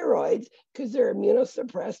corticosteroids because they're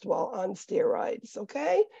immunosuppressed while on steroids,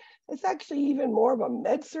 okay? It's actually even more of a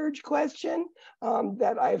med-surg question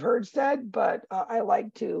that I've heard said, but I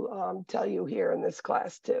like to tell you here in this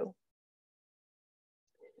class too.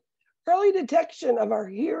 Early detection of our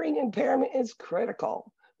hearing impairment is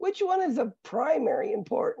critical. Which one is of primary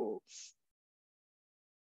importance?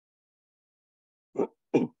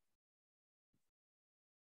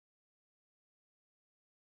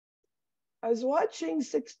 I was watching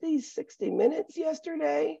 60 Minutes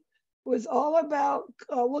yesterday. It was all about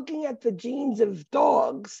looking at the genes of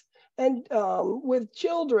dogs and with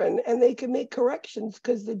children, and they can make corrections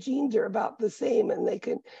because the genes are about the same and they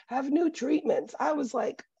can have new treatments. I was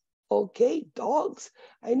like, okay, dogs.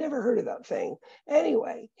 I never heard of that thing.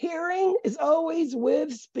 Anyway, hearing is always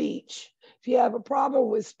with speech. If you have a problem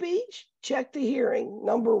with speech, check the hearing,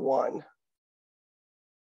 number one.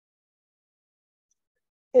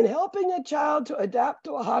 In helping a child to adapt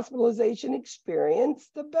to a hospitalization experience,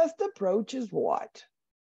 the best approach is what?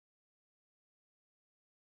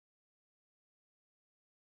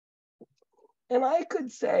 And I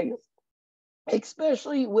could say,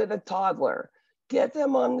 especially with a toddler, get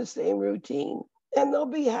them on the same routine and they'll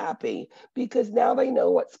be happy because now they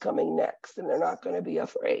know what's coming next and they're not going to be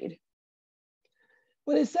afraid.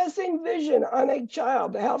 When assessing vision on a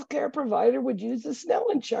child, the healthcare provider would use the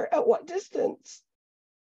Snellen chart. At what distance?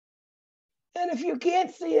 And if you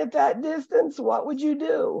can't see at that distance, what would you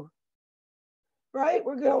do? Right?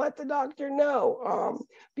 We're going to let the doctor know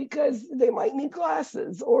because they might need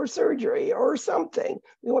glasses or surgery or something.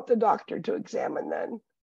 We want the doctor to examine then.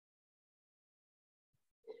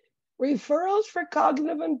 Referrals for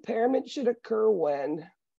cognitive impairment should occur when?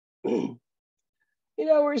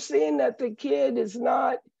 We're seeing that the kid is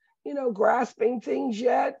not, grasping things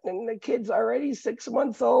yet, and the kid's already 6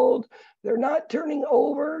 months old. They're not turning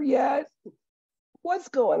over yet. What's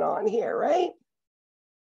going on here, right?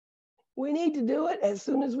 We need to do it as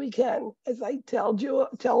soon as we can. As I tell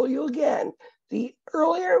you again, the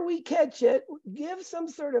earlier we catch it, give some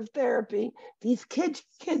sort of therapy, these kids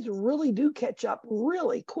really do catch up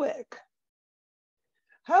really quick.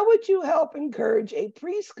 How would you help encourage a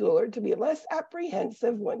preschooler to be less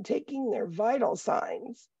apprehensive when taking their vital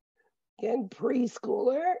signs? Again,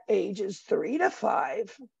 preschooler, ages 3 to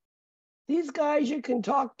 5. These guys you can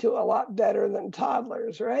talk to a lot better than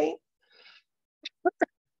toddlers, right?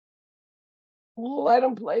 Let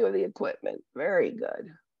them play with the equipment. Very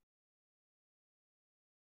good.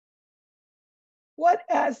 What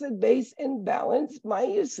acid-base imbalance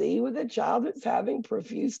might you see with a child that's having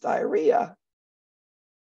profuse diarrhea?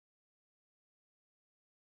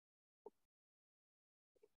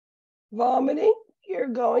 Vomiting, you're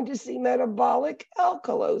going to see metabolic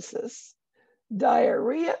alkalosis.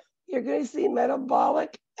 Diarrhea, you're going to see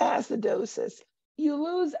metabolic acidosis. You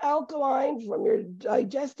lose alkaline from your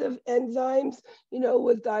digestive enzymes,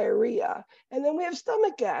 with diarrhea. And then we have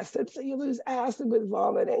stomach acid, so you lose acid with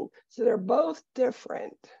vomiting. So they're both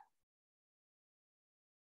different.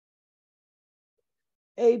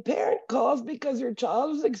 A parent calls because her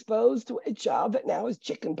child was exposed to a child that now has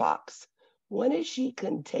chickenpox. When is she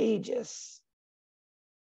contagious?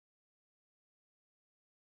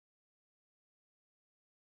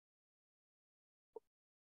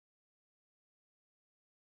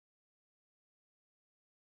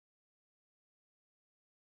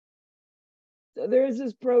 So there's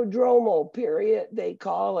this prodromal period, they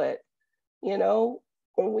call it,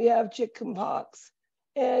 when we have chickenpox.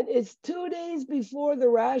 And it's 2 days before the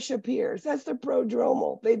rash appears. That's the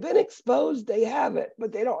prodromal. They've been exposed, they have it,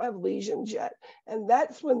 but they don't have lesions yet. And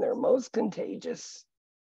that's when they're most contagious.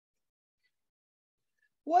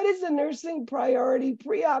 What is the nursing priority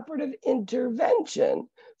preoperative intervention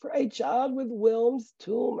for a child with Wilms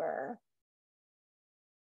tumor?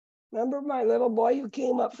 Remember my little boy who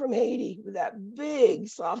came up from Haiti with that big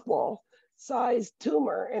softball-sized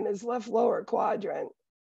tumor in his left lower quadrant?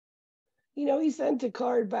 He sent a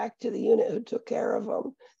card back to the unit who took care of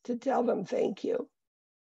him to tell them thank you.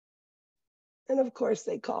 And of course,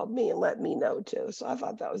 they called me and let me know too. So I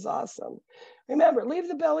thought that was awesome. Remember, leave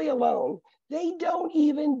the belly alone. They don't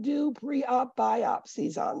even do pre-op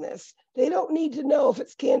biopsies on this. They don't need to know if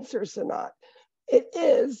it's cancerous or not. It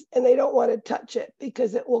is, and they don't want to touch it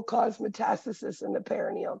because it will cause metastasis in the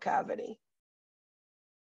perineal cavity.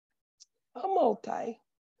 A multi.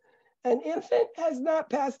 An infant has not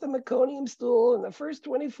passed the meconium stool in the first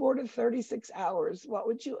 24 to 36 hours. What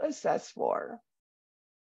would you assess for?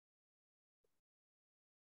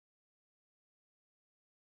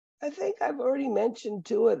 I think I've already mentioned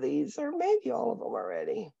 2 of these, or maybe all of them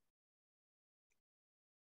already.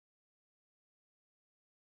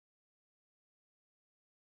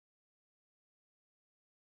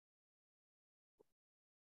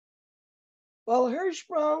 Well,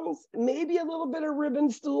 Hirschsprung's, maybe a little bit of ribbon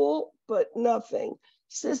stool, but nothing.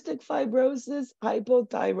 Cystic fibrosis,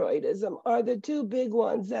 hypothyroidism are the 2 big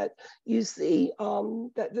ones that you see.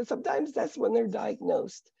 That sometimes that's when they're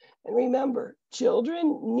diagnosed. And remember,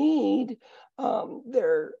 children need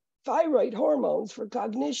their thyroid hormones for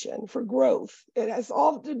cognition, for growth. It has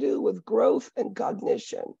all to do with growth and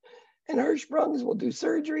cognition. And Hirschsprung's will do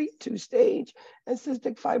surgery, 2-stage, and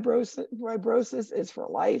cystic fibrosis is for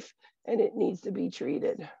life, and it needs to be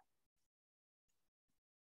treated.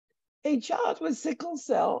 A child with sickle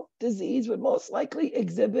cell disease would most likely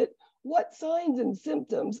exhibit what signs and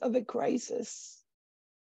symptoms of a crisis?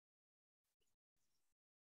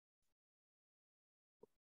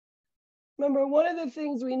 Remember, one of the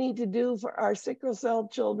things we need to do for our sickle cell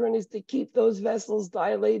children is to keep those vessels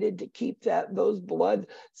dilated, to keep those blood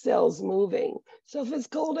cells moving. So if it's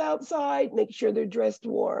cold outside, make sure they're dressed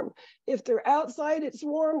warm. If they're outside, it's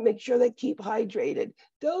warm, make sure they keep hydrated.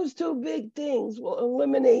 Those two big things will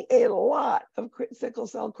eliminate a lot of sickle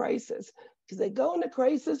cell crisis, because they go into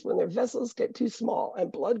crisis when their vessels get too small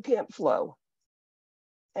and blood can't flow.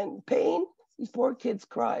 And pain, these poor kids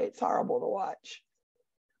cry. It's horrible to watch.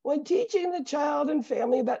 When teaching the child and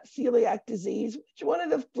family about celiac disease, which one of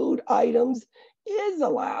the food items is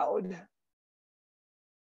allowed?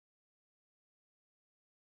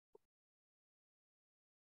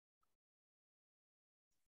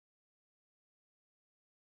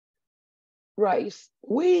 Rice,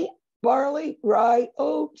 wheat, barley, rye,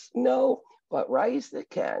 oats, no, but rice it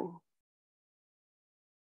can.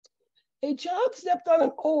 A child stepped on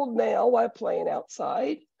an old nail while playing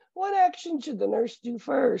outside. What action should the nurse do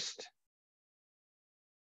first?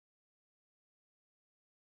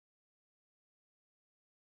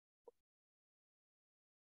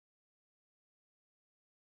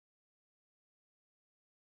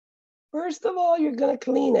 First of all, you're going to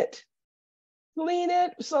clean it. Clean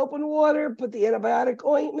it, soap and water, put the antibiotic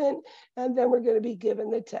ointment, and then we're going to be given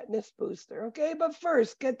the tetanus booster, okay? But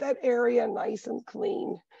first, get that area nice and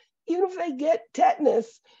clean. Even if they get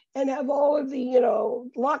tetanus and have all of the,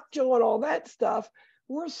 lockjaw and all that stuff,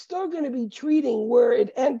 we're still going to be treating where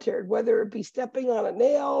it entered, whether it be stepping on a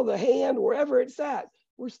nail, the hand, wherever it's at.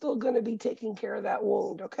 We're still going to be taking care of that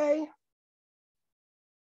wound, okay?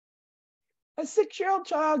 A 6-year-old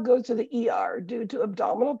child goes to the ER due to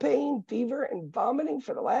abdominal pain, fever, and vomiting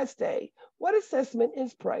for the last day. What assessment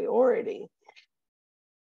is priority?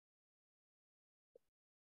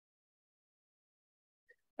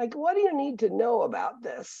 Like, what do you need to know about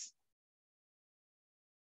this?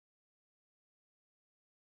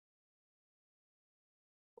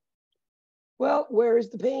 Well, where is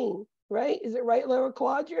the pain, right? Is it right lower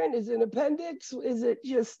quadrant? Is it an appendix? Is it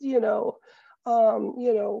just,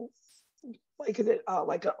 like, is it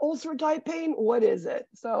like an ulcer type pain? What is it?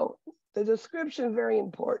 So the description, very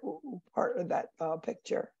important part of that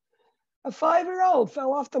picture. A 5-year-old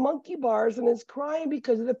fell off the monkey bars and is crying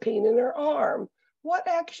because of the pain in her arm. What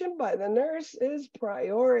action by the nurse is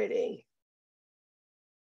priority?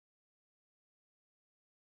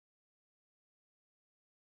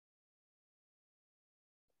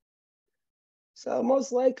 So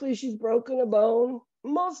most likely she's broken a bone.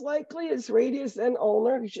 Most likely it's radius and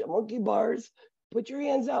ulnar because you have monkey bars. Put your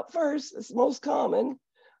hands out first. It's most common.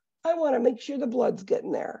 I want to make sure the blood's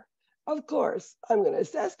getting there. Of course, I'm going to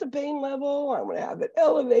assess the pain level. I'm going to have it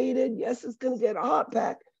elevated. Yes, it's going to get a hot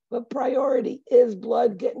pack, but priority is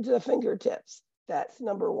blood getting to the fingertips. That's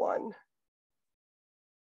number one.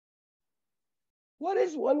 What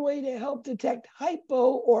is one way to help detect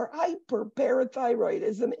hypo or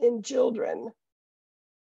hyperparathyroidism in children?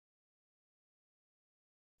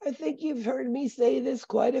 I think you've heard me say this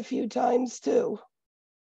quite a few times too.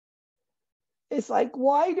 It's like,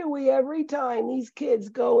 why do we, every time these kids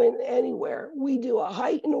go in anywhere, we do a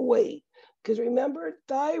height and a weight? Because remember,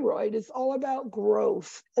 thyroid is all about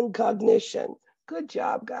growth and cognition. Good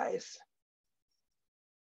job, guys.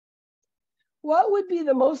 What would be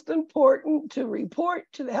the most important to report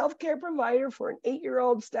to the healthcare provider for an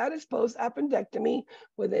 8-year-old status post appendectomy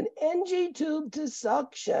with an NG tube to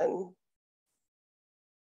suction?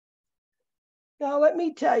 Now, let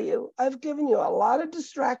me tell you, I've given you a lot of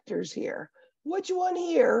distractors here. Which one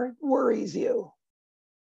here worries you?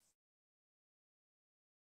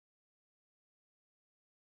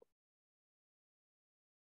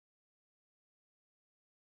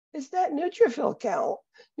 It's that neutrophil count.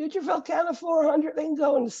 Neutrophil count of 400, they can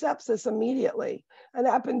go into sepsis immediately. An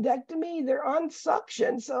appendectomy, they're on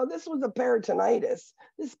suction. So this was a peritonitis.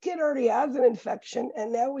 This kid already has an infection,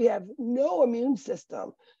 and now we have no immune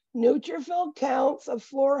system. Neutrophil counts of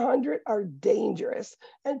 400 are dangerous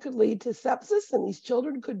and could lead to sepsis, and these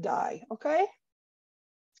children could die, okay?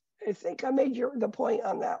 I think I made the point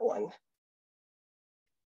on that one.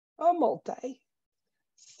 A multi.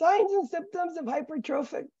 Signs and symptoms of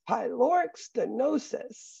hypertrophic pyloric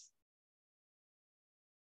stenosis.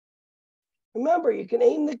 Remember, you can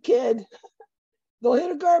aim the kid. They'll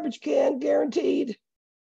hit a garbage can, guaranteed.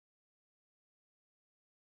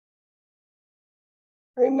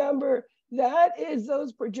 Remember, that is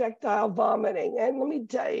those projectile vomiting. And let me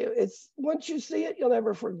tell you, it's once you see it, you'll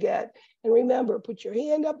never forget. And remember, put your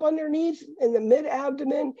hand up underneath in the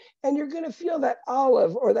mid-abdomen, and you're going to feel that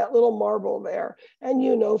olive or that little marble there. And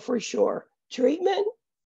you know for sure. Treatment,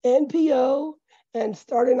 NPO, and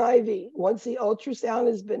start an IV once the ultrasound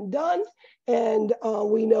has been done and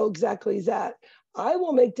we know exactly that. I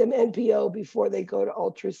will make them NPO before they go to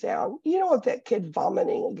ultrasound. You don't want that kid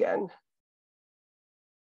vomiting again.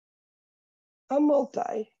 A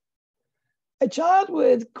multi. A child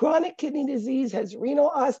with chronic kidney disease has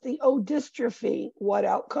renal osteodystrophy. What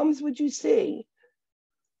outcomes would you see?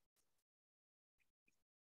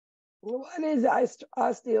 What is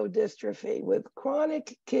osteodystrophy with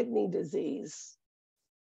chronic kidney disease?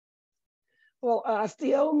 Well,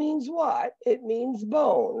 osteo means what? It means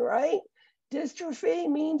bone, right? Dystrophy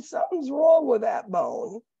means something's wrong with that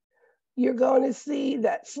bone. You're going to see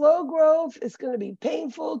that slow growth is going to be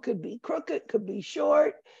painful, could be crooked, could be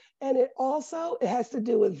short. And it has to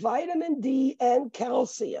do with vitamin D and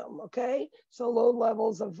calcium, okay? So low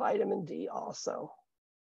levels of vitamin D also.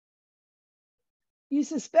 You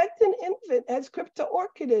suspect an infant has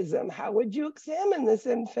cryptorchidism. How would you examine this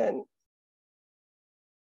infant?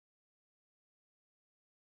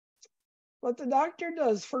 What the doctor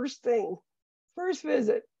does first thing, first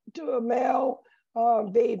visit to a male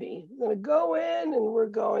baby. We're going to go in and we're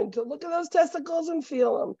going to look at those testicles and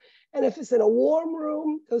feel them. And if it's in a warm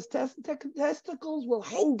room, those testicles will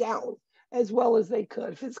hang down as well as they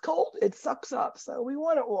could. If it's cold, it sucks up. So we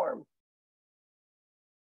want it warm.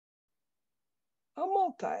 A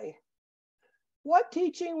multi. What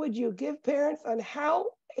teaching would you give parents on how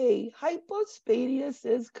a hypospadias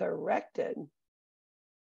is corrected?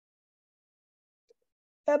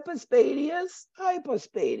 Epispadias,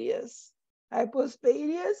 hypospadias.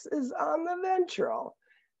 Hypospadias is on the ventral.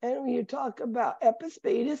 And when you talk about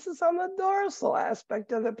epispadias, it's on the dorsal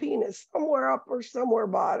aspect of the penis, somewhere up or somewhere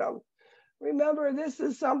bottom. Remember, this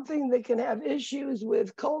is something that can have issues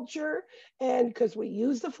with culture, and because we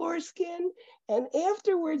use the foreskin, and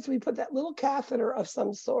afterwards we put that little catheter of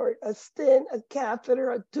some sort, a stent, a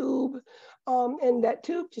catheter, a tube, and that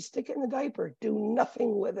tube, just stick it in the diaper. Do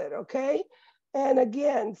nothing with it, okay? And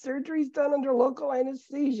again, surgery is done under local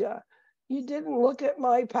anesthesia. You didn't look at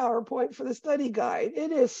my PowerPoint for the study guide.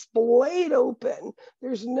 It is splayed open.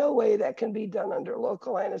 There's no way that can be done under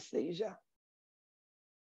local anesthesia.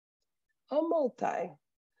 A multi.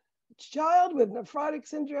 Child with nephrotic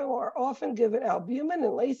syndrome are often given albumin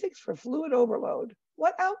and Lasix for fluid overload.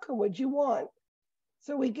 What outcome would you want?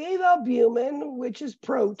 So we gave albumin, which is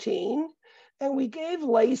protein, and we gave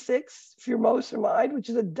Lasix, furosemide, which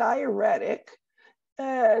is a diuretic.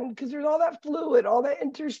 And because there's all that fluid, all that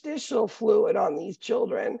interstitial fluid on these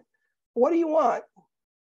children, what do you want?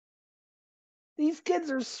 These kids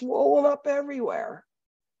are swollen up everywhere.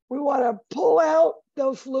 We want to pull out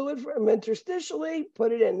the fluid from interstitially,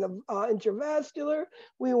 put it in the intravascular.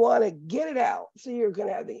 We want to get it out. So you're going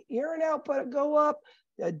to have the urine output go up,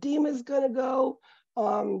 the edema is going to go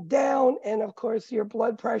down, and of course your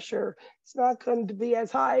blood pressure is not going to be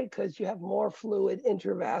as high because you have more fluid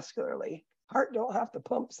intravascularly. Heart don't have to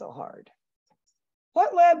pump so hard.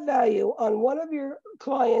 What lab value on one of your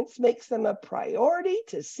clients makes them a priority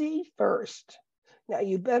to see first? Now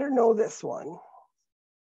you better know this one.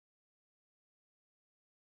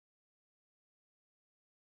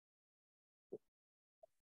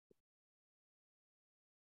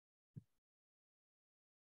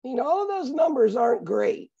 You know, all of those numbers aren't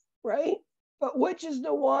great, right? But which is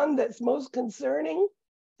the one that's most concerning?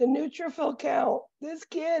 The neutrophil count. This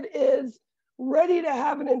kid is ready to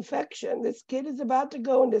have an infection. This kid is about to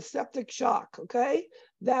go into septic shock, okay?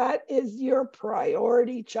 That is your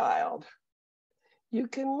priority child. You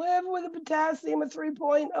can live with a potassium of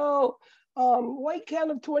 3.0, white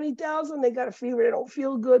count of 20,000, they got a fever, they don't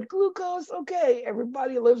feel good. Glucose, okay,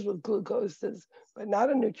 everybody lives with glucoses, but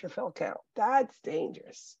not a neutrophil count. That's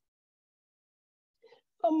dangerous.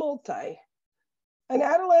 A multi. An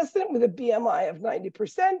adolescent with a BMI of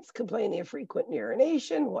 90% complaining of frequent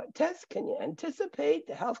urination. What test can you anticipate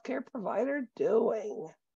the healthcare provider doing?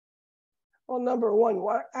 Well, number one,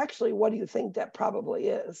 what do you think that probably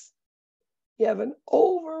is? You have an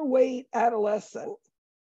overweight adolescent.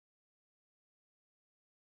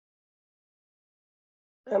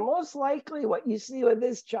 And most likely what you see with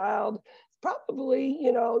this child, probably,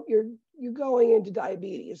 you know, you're going into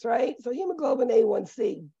diabetes, right? So hemoglobin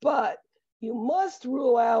A1C, but you must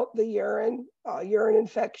rule out the urine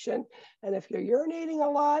infection. And if you're urinating a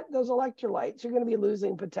lot, those electrolytes, you're going to be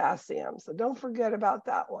losing potassium. So don't forget about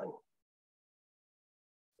that one.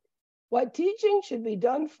 What teaching should be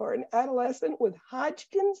done for an adolescent with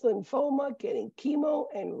Hodgkin's lymphoma getting chemo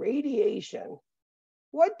and radiation?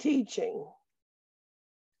 What teaching?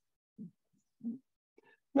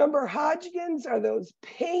 Remember, Hodgkin's are those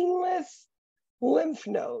painless lymph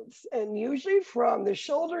nodes, and usually from the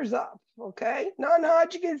shoulders up, okay?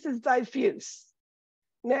 Non-Hodgkin's is diffuse.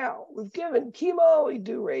 Now, we've given chemo, we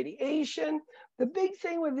do radiation. The big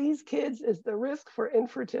thing with these kids is the risk for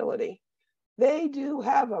infertility. They do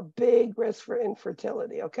have a big risk for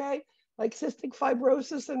infertility, okay? Like cystic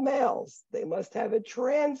fibrosis in males, they must have a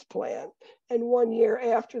transplant. And 1 year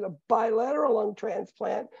after the bilateral lung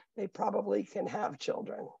transplant, they probably can have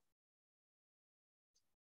children.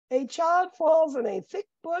 A child falls in a thick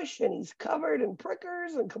bush and he's covered in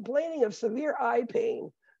prickers and complaining of severe eye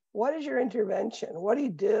pain. What is your intervention? What do you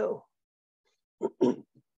do?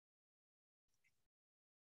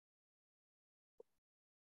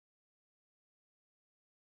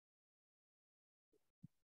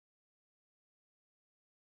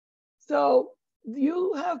 So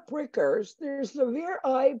you have prickers, there's severe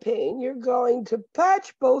eye pain. You're going to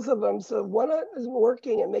patch both of them so one isn't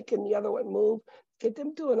working and making the other one move. Get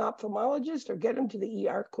them to an ophthalmologist or get them to the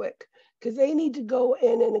ER quick because they need to go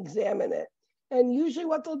in and examine it. And usually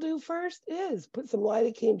what they'll do first is put some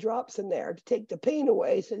lidocaine drops in there to take the pain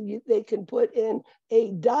away so they can put in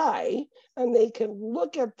a dye and they can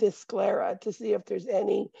look at this sclera to see if there's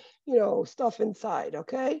any, stuff inside,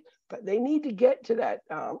 okay? But they need to get to that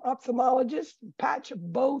ophthalmologist, patch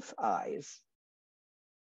both eyes.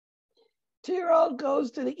 2-year-old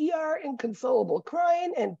goes to the ER inconsolable,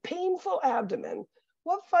 crying and painful abdomen.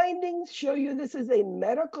 What findings show you this is a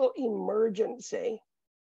medical emergency?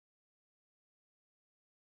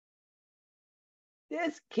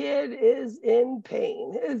 This kid is in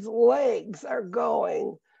pain. His legs are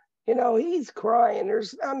going. He's crying.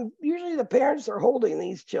 There's usually the parents are holding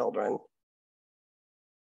these children.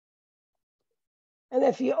 And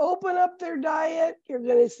if you open up their diet, you're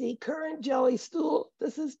going to see current jelly stool.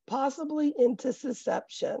 This is possibly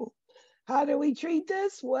intussusception. How do we treat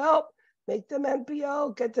this? Well, make them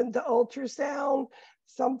NPO, get them to ultrasound.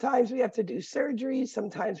 Sometimes we have to do surgery.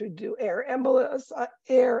 Sometimes we do air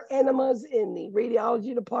enemas in the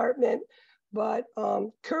radiology department. But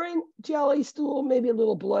current jelly stool, maybe a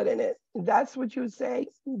little blood in it. That's what you would say,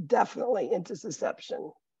 definitely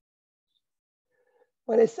intussusception.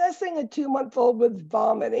 When assessing a 2-month-old with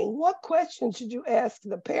vomiting, what questions should you ask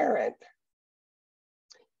the parent?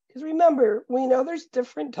 Because remember, we know there's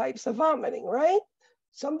different types of vomiting, right?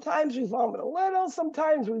 Sometimes we vomit a little,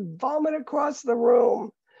 sometimes we vomit across the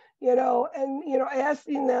room,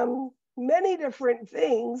 asking them many different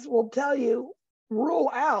things will tell you,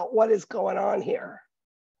 rule out what is going on here.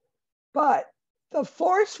 But the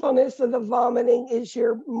forcefulness of the vomiting is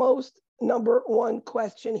your most number one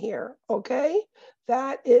question here, okay?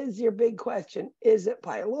 That is your big question. Is it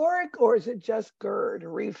pyloric or is it just GERD,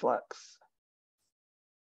 reflux?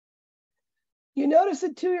 You notice a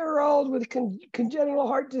 2-year-old with congenital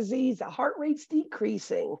heart disease, the heart rate's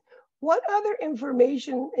decreasing. What other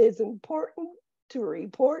information is important to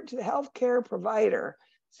report to the healthcare provider?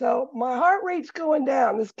 So my heart rate's going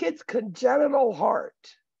down. This kid's congenital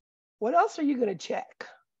heart. What else are you going to check?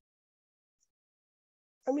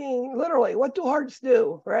 I mean, literally, what do hearts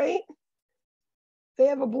do, right? They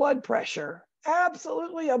have a blood pressure.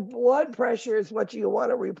 Absolutely, a blood pressure is what you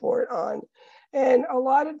want to report on. And a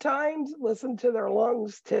lot of times, listen to their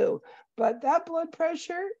lungs too. But that blood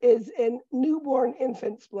pressure is a newborn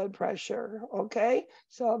infant's blood pressure, okay?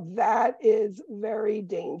 So that is very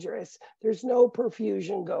dangerous. There's no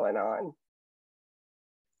perfusion going on.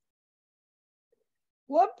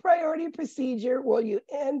 What priority procedure will you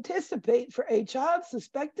anticipate for a child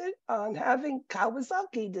suspected on having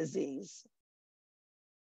Kawasaki disease?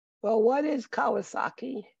 Well, what is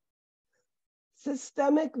Kawasaki?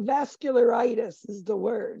 Systemic vascularitis is the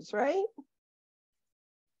words, right?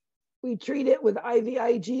 We treat it with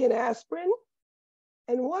IVIG and aspirin.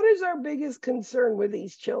 And what is our biggest concern with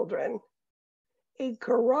these children? A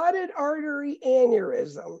carotid artery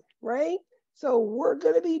aneurysm, right? So we're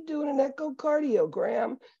going to be doing an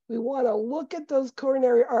echocardiogram. We want to look at those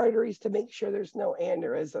coronary arteries to make sure there's no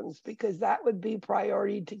aneurysms, because that would be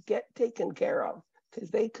priority to get taken care of, because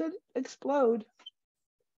they could explode.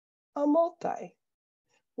 A multi.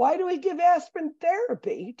 Why do we give aspirin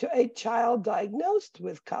therapy to a child diagnosed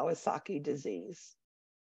with Kawasaki disease?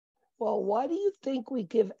 Well, why do you think we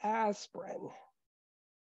give aspirin?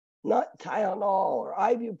 Not Tylenol or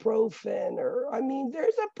ibuprofen,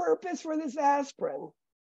 there's a purpose for this aspirin.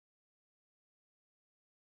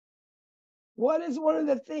 What is one of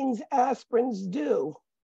the things aspirins do?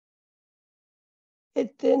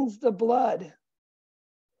 It thins the blood.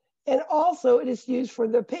 And also it is used for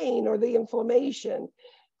the pain or the inflammation.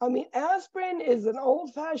 I mean, aspirin is an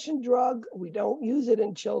old-fashioned drug. We don't use it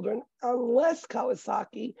in children unless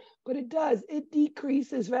Kawasaki, but it does. It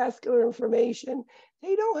decreases vascular inflammation.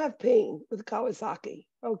 They don't have pain with Kawasaki,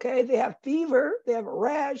 okay? They have fever, they have a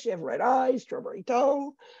rash, they have red eyes, strawberry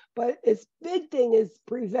tongue, but its big thing is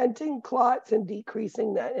preventing clots and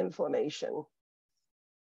decreasing that inflammation.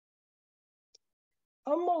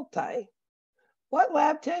 A multi. What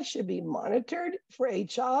lab test should be monitored for a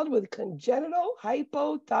child with congenital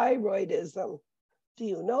hypothyroidism? Do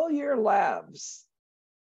you know your labs?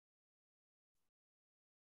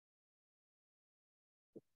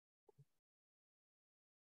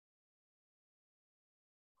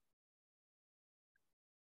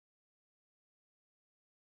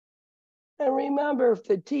 And remember, if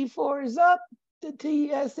the T4 is up, the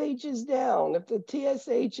TSH is down. If the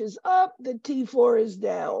TSH is up, the T4 is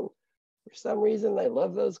down. For some reason, I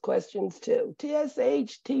love those questions too.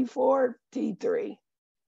 TSH, T4, T3.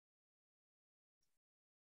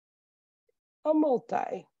 A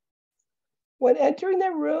multi. When entering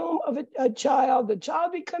the room of a child, the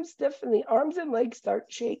child becomes stiff and the arms and legs start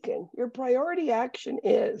shaking. Your priority action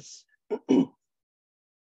is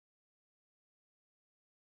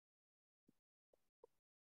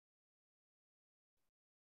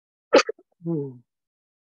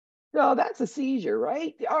No, that's a seizure,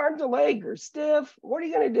 right? The arms and legs are stiff. What are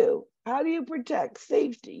you going to do? How do you protect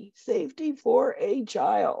safety? Safety for a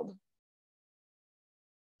child.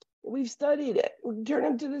 We've studied it. We turn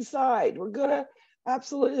them to the side. We're going to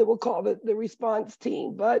absolutely, we'll call it the response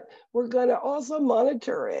team, but we're going to also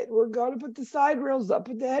monitor it. We're going to put the side rails up,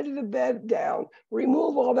 put the head of the bed down,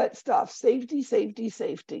 remove all that stuff. Safety, safety,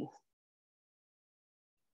 safety.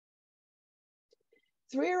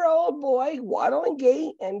 3-year-old boy waddling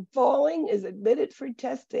gait and falling is admitted for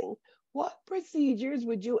testing. What procedures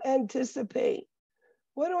would you anticipate?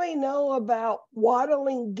 What do I know about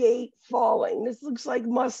waddling gait falling? This looks like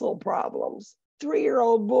muscle problems.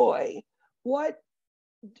 3-year-old boy. What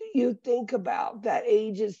do you think about that?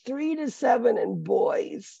 Ages 3 to 7 in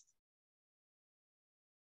boys.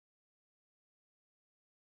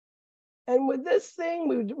 And with this thing,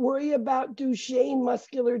 we would worry about Duchenne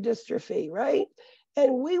muscular dystrophy, right?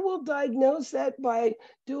 And we will diagnose that by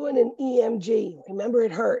doing an EMG. Remember,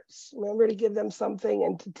 it hurts. Remember to give them something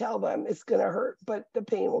and to tell them it's going to hurt, but the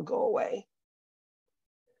pain will go away.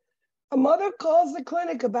 A mother calls the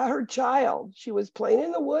clinic about her child. She was playing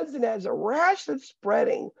in the woods and has a rash that's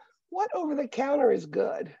spreading. What over the counter is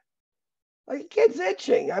good? Like, kid's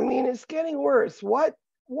itching. I mean, it's getting worse. What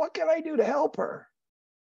can I do to help her?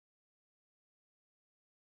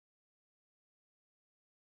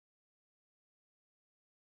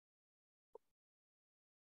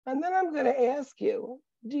 And then I'm going to ask you,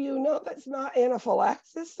 do you know that's not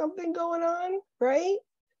anaphylaxis, something going on, right?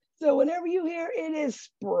 So whenever you hear it is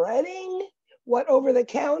spreading, what over the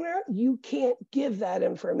counter, you can't give that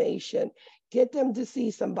information. Get them to see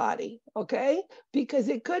somebody, okay? Because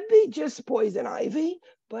it could be just poison ivy,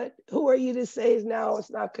 but who are you to say is now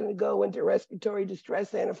it's not going to go into respiratory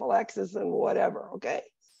distress, anaphylaxis, and whatever, okay?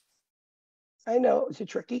 I know it's a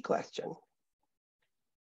tricky question.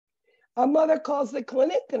 A mother calls the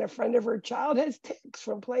clinic and a friend of her child has ticks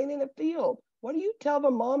from playing in the field. What do you tell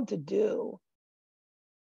the mom to do?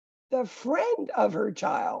 The friend of her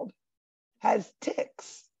child has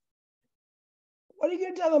ticks. What are you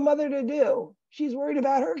going to tell the mother to do? She's worried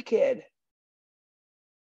about her kid.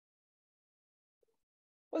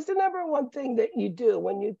 What's the number one thing that you do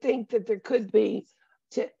when you think that there could be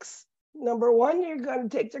ticks? Number one, you're going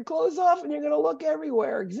to take their clothes off and you're going to look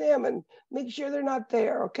everywhere, examine, make sure they're not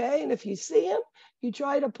there, okay? And if you see them, you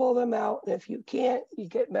try to pull them out. And if you can't, you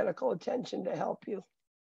get medical attention to help you.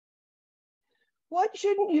 What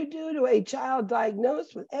shouldn't you do to a child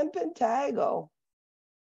diagnosed with impetigo?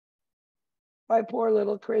 My poor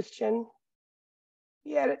little Christian.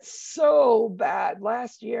 He had it so bad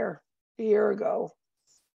last year, a year ago.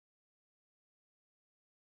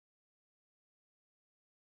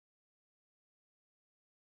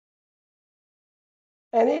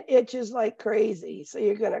 And it itches like crazy. So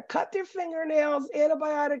you're going to cut their fingernails,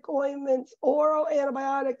 antibiotic ointments, oral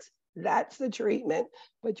antibiotics. That's the treatment.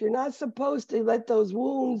 But you're not supposed to let those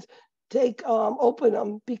wounds open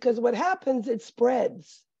them, because what happens, it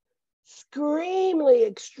spreads.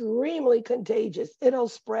 Extremely contagious. It'll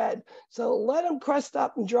spread. So let them crust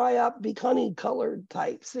up and dry up, be honey colored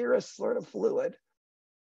type, serous sort of fluid.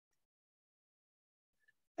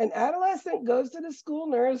 An adolescent goes to the school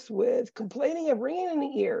nurse with complaining of ringing in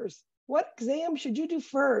the ears. What exam should you do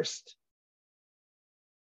first?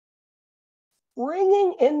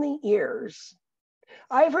 Ringing in the ears.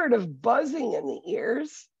 I've heard of buzzing in the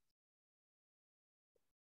ears.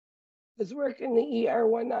 was working the ER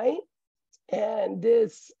one night, and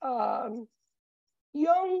this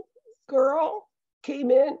young girl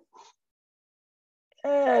came in,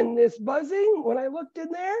 and this buzzing, when I looked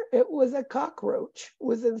in there, it was a cockroach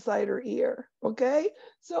was inside her ear, okay?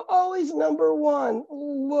 So always number one,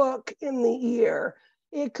 look in the ear.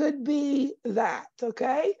 It could be that,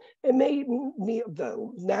 okay? It made me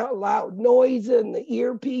the now loud noise in the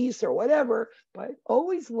earpiece or whatever, but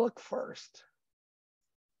always look first.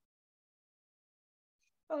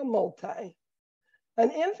 A multi. An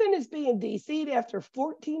infant is being DC'd after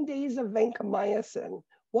 14 days of vancomycin.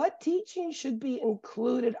 What teaching should be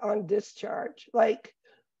included on discharge? Like,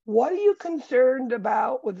 what are you concerned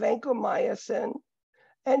about with vancomycin?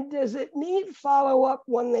 And does it need follow-up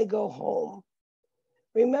when they go home?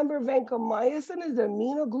 Remember, vancomycin is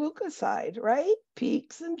aminoglucoside, right?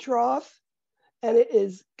 Peaks and troughs, and it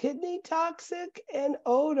is kidney toxic and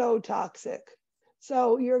ototoxic.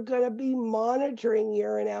 So you're going to be monitoring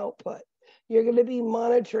urine output. You're going to be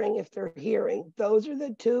monitoring if they're hearing. Those are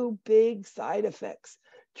the two big side effects.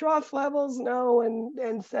 Trough levels, no, and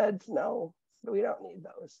SEDS, no. We don't need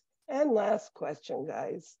those. And last question,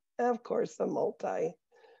 guys. Of course, the multi.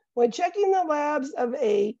 When checking the lab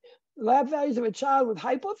values of a child with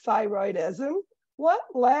hypothyroidism, what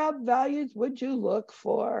lab values would you look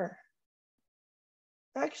for?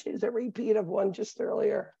 Actually, it's a repeat of one just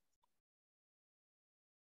earlier.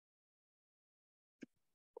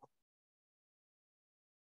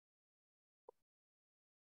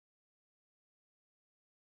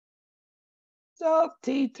 So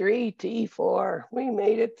T3, T4, we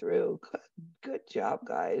made it through. Good job,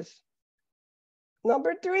 guys.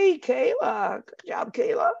 Number 3, Kayla. Good job,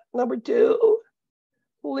 Kayla. Number 2,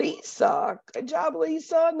 Lisa. Good job,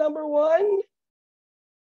 Lisa. Number 1,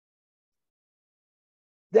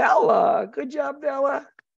 Della. Good job, Della.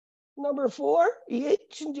 Number 4,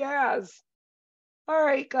 EH and Jazz. All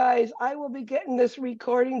right, guys, I will be getting this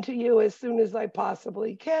recording to you as soon as I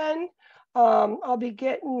possibly can. I'll be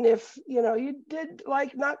getting, if you did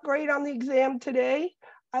like not great on the exam today,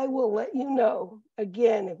 I will let you know.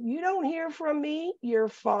 Again, if you don't hear from me, you're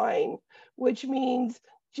fine, which means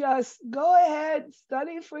just go ahead,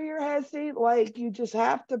 study for your HESI, like you just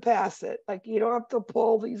have to pass it. Like you don't have to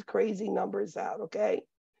pull these crazy numbers out, okay?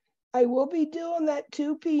 I will be doing that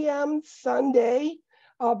 2 p.m. Sunday.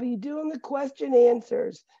 I'll be doing the question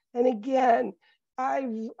answers. And again,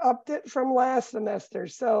 I've upped it from last semester,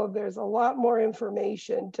 so there's a lot more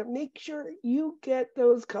information to make sure you get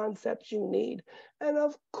those concepts you need. And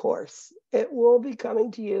of course, it will be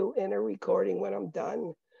coming to you in a recording when I'm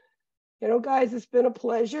done. Guys, it's been a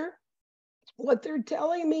pleasure. What they're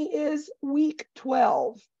telling me is week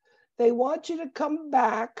 12. They want you to come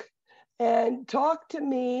back and talk to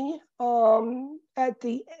me at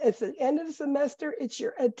the end of the semester. It's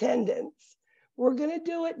your attendance. We're going to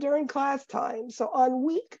do it during class time. So on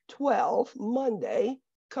week 12, Monday,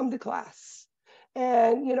 come to class.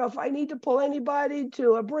 And, if I need to pull anybody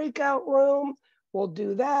to a breakout room, we'll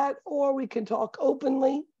do that. Or we can talk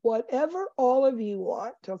openly, whatever all of you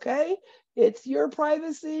want, okay? It's your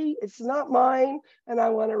privacy. It's not mine. And I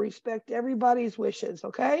want to respect everybody's wishes,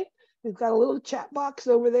 okay? We've got a little chat box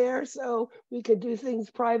over there, so we can do things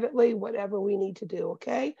privately, whatever we need to do,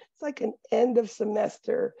 okay? It's like an end of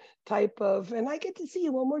semester type of, and I get to see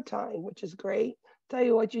you one more time, which is great. Tell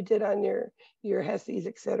you what you did on your HESIs,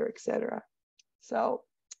 et cetera, et cetera. So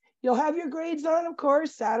you'll have your grades on, of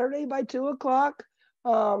course, Saturday by 2 o'clock.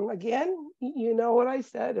 Again, you know what I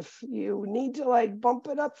said. If you need to bump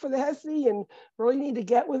it up for the HESI and really need to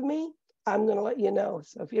get with me, I'm going to let you know.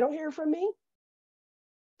 So if you don't hear from me,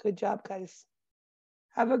 good job, guys.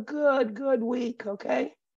 Have a good week,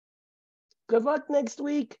 okay? Good luck next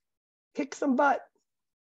week. Kick some butt.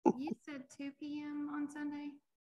 You said 2 p.m. on Sunday?